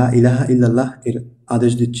আমি লা ইলাহা ইল্লাল্লাহ এর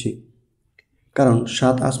আদেশ দিচ্ছি, কারণ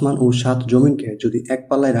 7 আসমান ও 7 জমিনকে যদি এক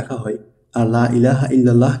পাল্লায় রাখা হয় আর লা ইলাহা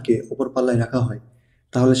ইল্লাল্লাহকে অপর পাল্লায় রাখা হয়,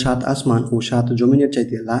 তাহলে 7 আসমান ও 7 জমিনের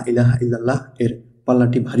চাইতে লা ইলাহা ইল্লাল্লাহ এর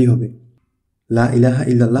পাল্লাটি ভারী হবে।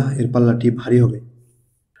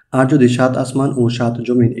 আর যদি 7 আসমান ও 7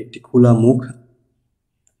 জমিন একটি খোলা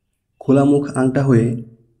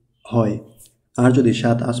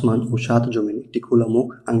মুখ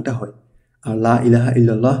আংটা হয়, আর লা ইলাহা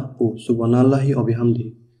ইল্লাল্লাহ ও সুবহানাল্লাহি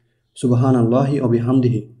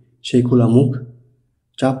অবিহামদিহি সেই খোলা মুখ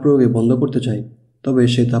চাপ প্রয়োগে বন্ধ করতে চায়, তবে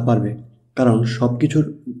সে তা পারবে, কারণ সবকিছুর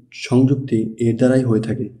সংযুক্তি এর দ্বারাই হয়ে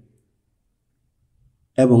থাকে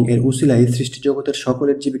এবং এর উসিলায় সৃষ্টি জগতের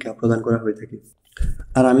সকলের জীবিকা প্রদান করা হয়ে থাকে।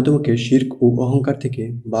 আর আমি তোমাকে শিরক ও অহংকার থেকে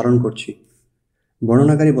বারণ করছি।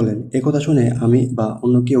 বর্ণনাকারী বলেন, একথা শুনে আমি বা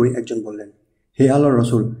অন্য কেউই একজন বললেন, হে আল্লাহর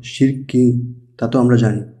রাসূল, শিরক কি তা তো আমরা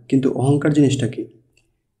জানি, কিন্তু অহংকার জিনিসটা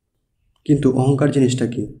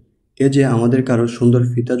কি? এ যে আমাদের কারো সুন্দর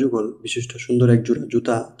ফিতা যুগল বিশিষ্ট সুন্দর এক জোড়া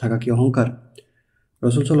জুতা থাকা কি অহংকার?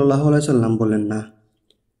 রাসূল সাল্লাল্লাহু আলাইহি সাল্লাম বললেন, না।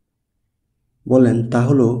 বললেন,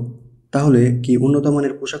 তাহলে কি উন্নত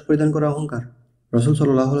মানের পোশাক পরিধান করা অহংকার? রাসূল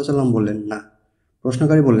সাল্লাল্লাহু আলাইহি সাল্লাম বললেন, না।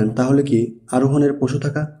 প্রশ্নকারী বললেন, তাহলে কি আরোহণের পশু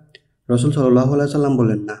থাকা? রাসূল সাল্লাল্লাহু আলাইহি সাল্লাম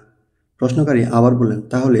বললেন, না। প্রশ্নকারী আবার বললেন,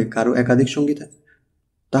 তাহলে কারো একাধিক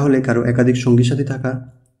সঙ্গী সাথী থাকা,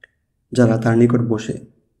 যারা তার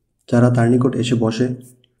নিকট এসে বসে?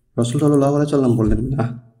 রাসূল সাল্লাল্লাহু আলাইহি সাল্লাম বললেন,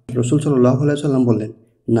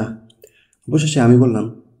 না। অবশেষে আমি বললাম,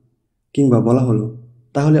 কিংবা বলা হলো,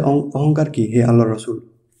 তাহলে অহংকার কি হে আল্লাহর রাসূল?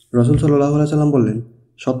 রাসূল সাল্লাল্লাহু আলাইহি সাল্লাম বললেন,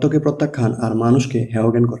 সত্যকে প্রত্যাখ্যান আর মানুষকে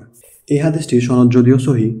হেয়জ্ঞান করা। এই হাদিসটির সনদ যদিও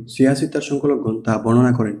সহিহ, সিয়াসিত্তার সংকলকগণ তা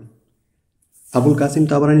বর্ণনা করেন। আবুল কাসিম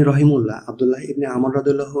তাবারানী রহিমাহুল্লাহ আব্দুল্লাহ ইবনে আমর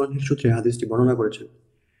রাদিয়াল্লাহু আনহুর সূত্রে হাদিসটি বর্ণনা করেছেন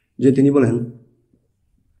যে তিনি বলেন,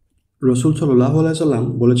 রাসূল সাল্লাল্লাহু আলাইহি সাল্লাম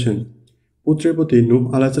বলেছেন, পুত্রের প্রতি নূহ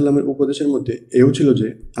আলাইহিস সালামের উপদেশের মধ্যে এও ছিল যে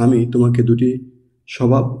আমি তোমাকে দুটি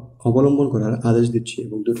স্বভাব অবলম্বন করার আদেশ দিচ্ছি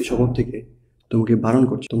এবং দুটি স্বভাব থেকে তোমাকে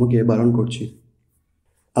বারণ করছি।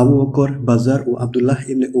 আবু বকর বাজ্জার ও আব্দুল্লাহ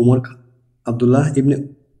ইবনে উমর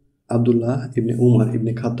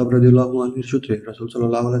ইবনে খাত্তাব রাদিয়াল্লাহু আনহুর সূত্রে রাসূল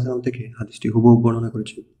সাল্লাল্লাহু আলাইহি সাল্লাম থেকে হাদিসটি হুবহু বর্ণনা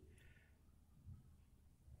করেছেন।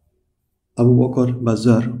 আবু বকর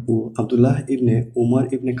বাজ্জার ও আব্দুল্লাহ ইবনে উমর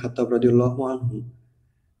ইবনে খাত্তাব রাদিয়াল্লাহু আনহু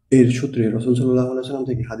এর সূত্রে রাসূল সাল্লাল্লাহু আলাইহি সাল্লাম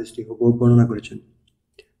থেকে হাদিসটি হুবহু বর্ণনা করেছেন।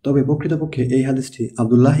 তবে প্রকৃতপক্ষে এই হাদিসটি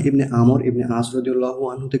আব্দুল্লাহ ইবনে আমর ইবনে আস রাদিয়াল্লাহু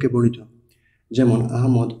আনহু থেকে বর্ণিত, যেমন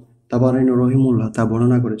আহমদ তাবারানী রহিমাহুল্লাহ তা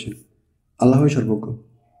বর্ণনা করেছেন। আল্লাহই সর্বজ্ঞ।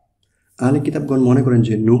 আহলে কিতাবগণ মনে করেন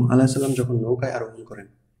যে নূহ আলাইহিস সালাম যখন নৌকায় আরোহণ করেন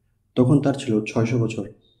তখন তার ছিল 600 বছর।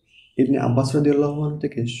 ইবনে আব্বাস রাদিয়াল্লাহু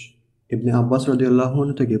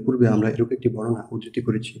আনহু থেকে পূর্বে আমরা এরূপ একটি বর্ণনা উদ্ধৃতি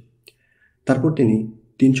করেছি। তারপর তিনি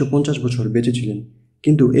 350 বছর বেঁচে ছিলেন,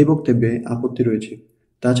 কিন্তু এই বক্তব্যে আপত্তি রয়েছে।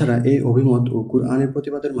 তাছাড়া এই অভিমত ও কুরআনের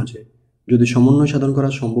প্রতিবাদের মাঝে যদি সমন্বয় সাধন করা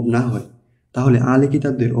সম্ভব না হয়, তাহলে আহলে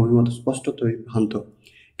কিতাবদের অভিমত স্পষ্টতই ভ্রান্ত।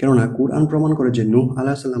 কেননা কুরআন প্রমাণ করে যে নূহ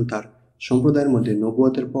আলাইহিস সালাম তার সম্প্রদায়ের মধ্যে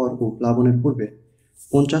নবুয়তের পর ও প্লাবনের পূর্বে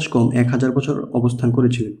 50 কম 1000 বছর অবস্থান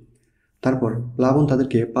করেছিলেন। তারপর প্লাবন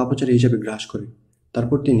তাদেরকে পাপাচারী হিসেবে গ্রাস করে।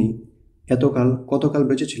 তারপর তিনি কতকাল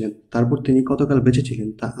বেঁচে ছিলেন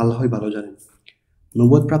তা আল্লাহই ভালো জানেন।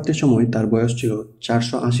 নবুয়ত প্রাপ্তির সময় তার বয়স ছিল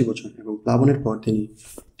 480 বছর এবং প্লাবনের পর তিনি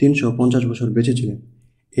 350 বছর বেঁচে ছিলেন।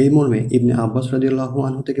 এই মর্মে ইবনে আব্বাস রাদিয়াল্লাহু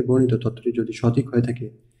আনহু থেকে বর্ণিত তথ্যটি যদি সঠিক হয়ে থাকে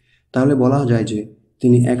তাহলে বলা যায় যে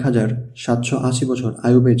তিনি 1780 বছর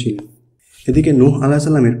আয়ু পেয়েছিলেন। এদিকে নূহ আলাইহিস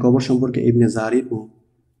সালামের কবর সম্পর্কে ইবনে জারির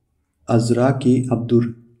আজরাকি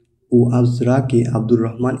আব্দুর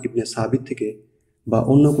রহমান ইবনে সাবিত থেকে বা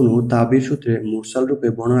অন্য কোনো তাবির সূত্রে মুরসাল রূপে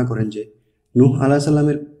বর্ণনা করেন যে নূহ আলাইহিস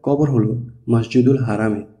সালামের কবর হলো মসজিদুল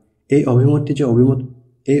হারামে। এই অভিমতটি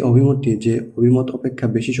যে অভিমত অপেক্ষা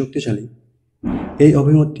বেশি শক্তিশালী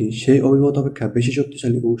সেই অভিমত অপেক্ষা বেশি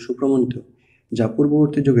শক্তিশালী ও সুপ্রমাণিত, যা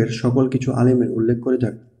পূর্ববর্তী যুগের সকল কিছু আলেমের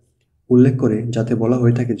উল্লেখ করে, যাতে বলা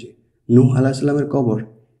হয়ে থাকে যে নূহ আলাইহিস সালামের কবর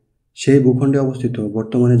সেই ভূখণ্ডে অবস্থিত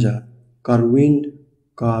বর্তমানে যা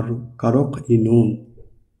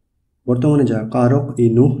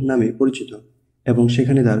কারক-ই-নূহ নামে পরিচিত, এবং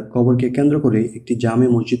সেখানে তার কবরকে কেন্দ্র করে একটি জামে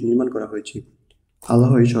মসজিদ নির্মাণ করা হয়েছে।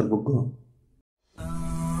 আল্লাহই সর্বজ্ঞ।